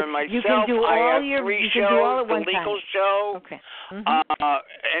mother and myself. You can do all I have 3 shows. The legal show. Okay.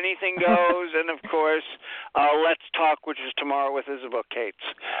 Anything goes, and of course, Let's Talk, which is tomorrow with Isabel Cates.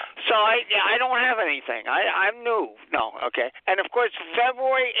 So I don't have anything. I'm new. No. Okay. And of course,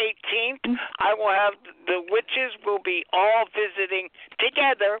 February 18th, I will have the witches will be all visiting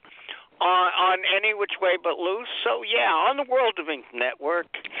together. On Any Which Way But Loose. So, on the World of Ink Network.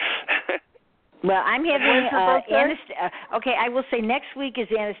 Well, I'm having okay, I will say next week is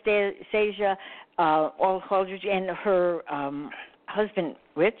Anastasia Aldridge and her husband,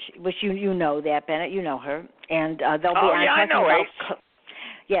 Rich, which you know that, Bennett. You know her. And they'll be on I know Ace.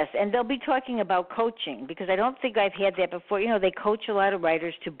 Yes, and they'll be talking about coaching because I don't think I've had that before. They coach a lot of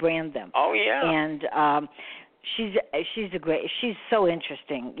writers to brand them. Oh, yeah. And she's so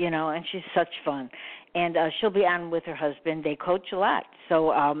interesting, and she's such fun. And she'll be on with her husband. They coach a lot. So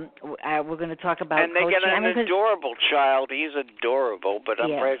we're going to talk about coaching. And they get an adorable child. He's adorable, but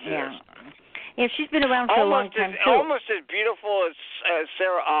I'm prejudiced. Yeah, she's been around for a long time, too. Almost as beautiful as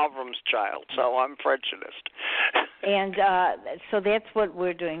Sarah Avram's child, so I'm prejudiced. And so that's what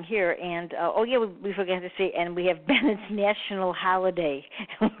we're doing here. And, we forgot to say, and we have Bennett's National Holiday.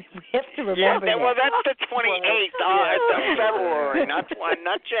 We have to remember that. Well, that's the 28th of February,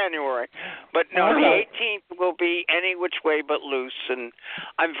 not January. But, no, the 18th will be Any Which Way But Loose. And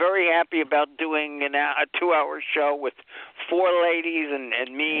I'm very happy about doing a 2-hour show with 4 ladies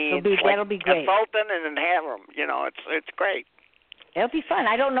and me. That'll be great. And Fulton and Havram. It's great. It'll be fun.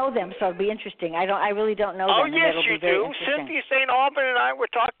 I don't know them, so it'll be interesting. I really don't know them. Oh, yes, you do. Cynthia St. Alban and I were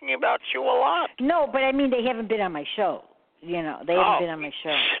talking about you a lot. No, but I mean, they haven't been on my show. They haven't been on my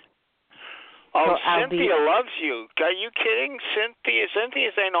show. Oh, So Cynthia loves you. Are you kidding?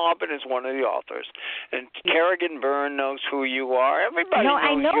 Cynthia St. Aubin is one of the authors, and Kerrigan Byrne knows who you are. Everybody knows you.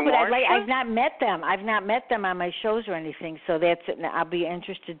 No, I know, but Marsha. I've not met them. I've not met them on my shows or anything. So that's it. I'll be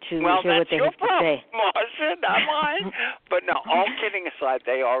interested to hear what they have to say. Marsha, not mine. But no, all kidding aside,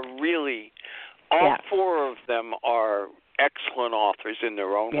 they are really all four of them are excellent authors in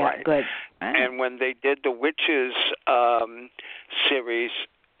their own right. Yeah, good. And when they did the Witches series,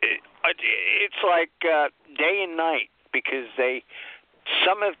 it's like day and night, because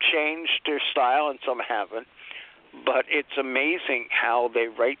some have changed their style and some haven't. But it's amazing how they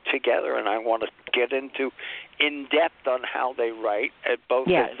write together, and I want to get into in depth on how they write, at both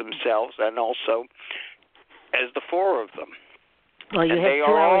as themselves and also as the four of them. Well, you have 2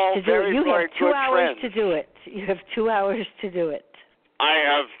 hours to do it. You have 2 hours to do it. You have 2 hours to do it. I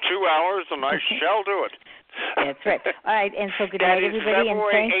have 2 hours, and I shall do it. That's right. All right, and so good night, everybody, and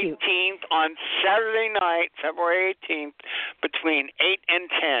thank you. That is February 18th on Saturday night, February 18th, between 8 and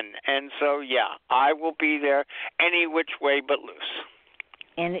 10. And so, yeah, I will be there any which way but loose.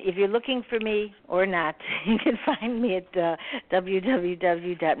 And if you're looking for me or not, you can find me at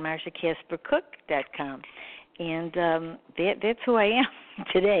www.marshacaspercook.com. And that's who I am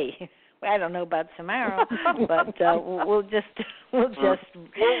today. I don't know about tomorrow, but we'll just we'll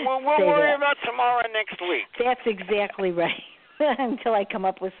worry about tomorrow next week. That's exactly right. Until I come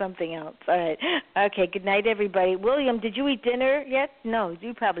up with something else. All right. Okay. Good night, everybody. William, did you eat dinner yet? No,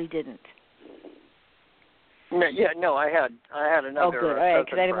 you probably didn't. No, I had another. Oh, good. All right,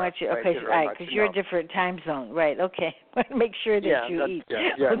 because I didn't want you. Okay, all right, because you're a different time zone, right? Okay, make sure that you eat.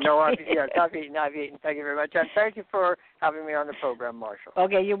 Okay. No, I've eaten. Thank you very much, and thank you for having me on the program, Marsha.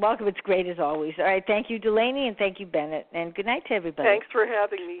 Okay, you're welcome. It's great as always. All right, thank you, Delaney, and thank you, Bennett, and good night to everybody. Thanks for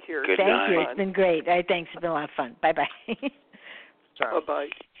having me here. Good night. Thank you. It's been great. All right, thanks. It's been a lot of fun. Bye bye. Bye bye.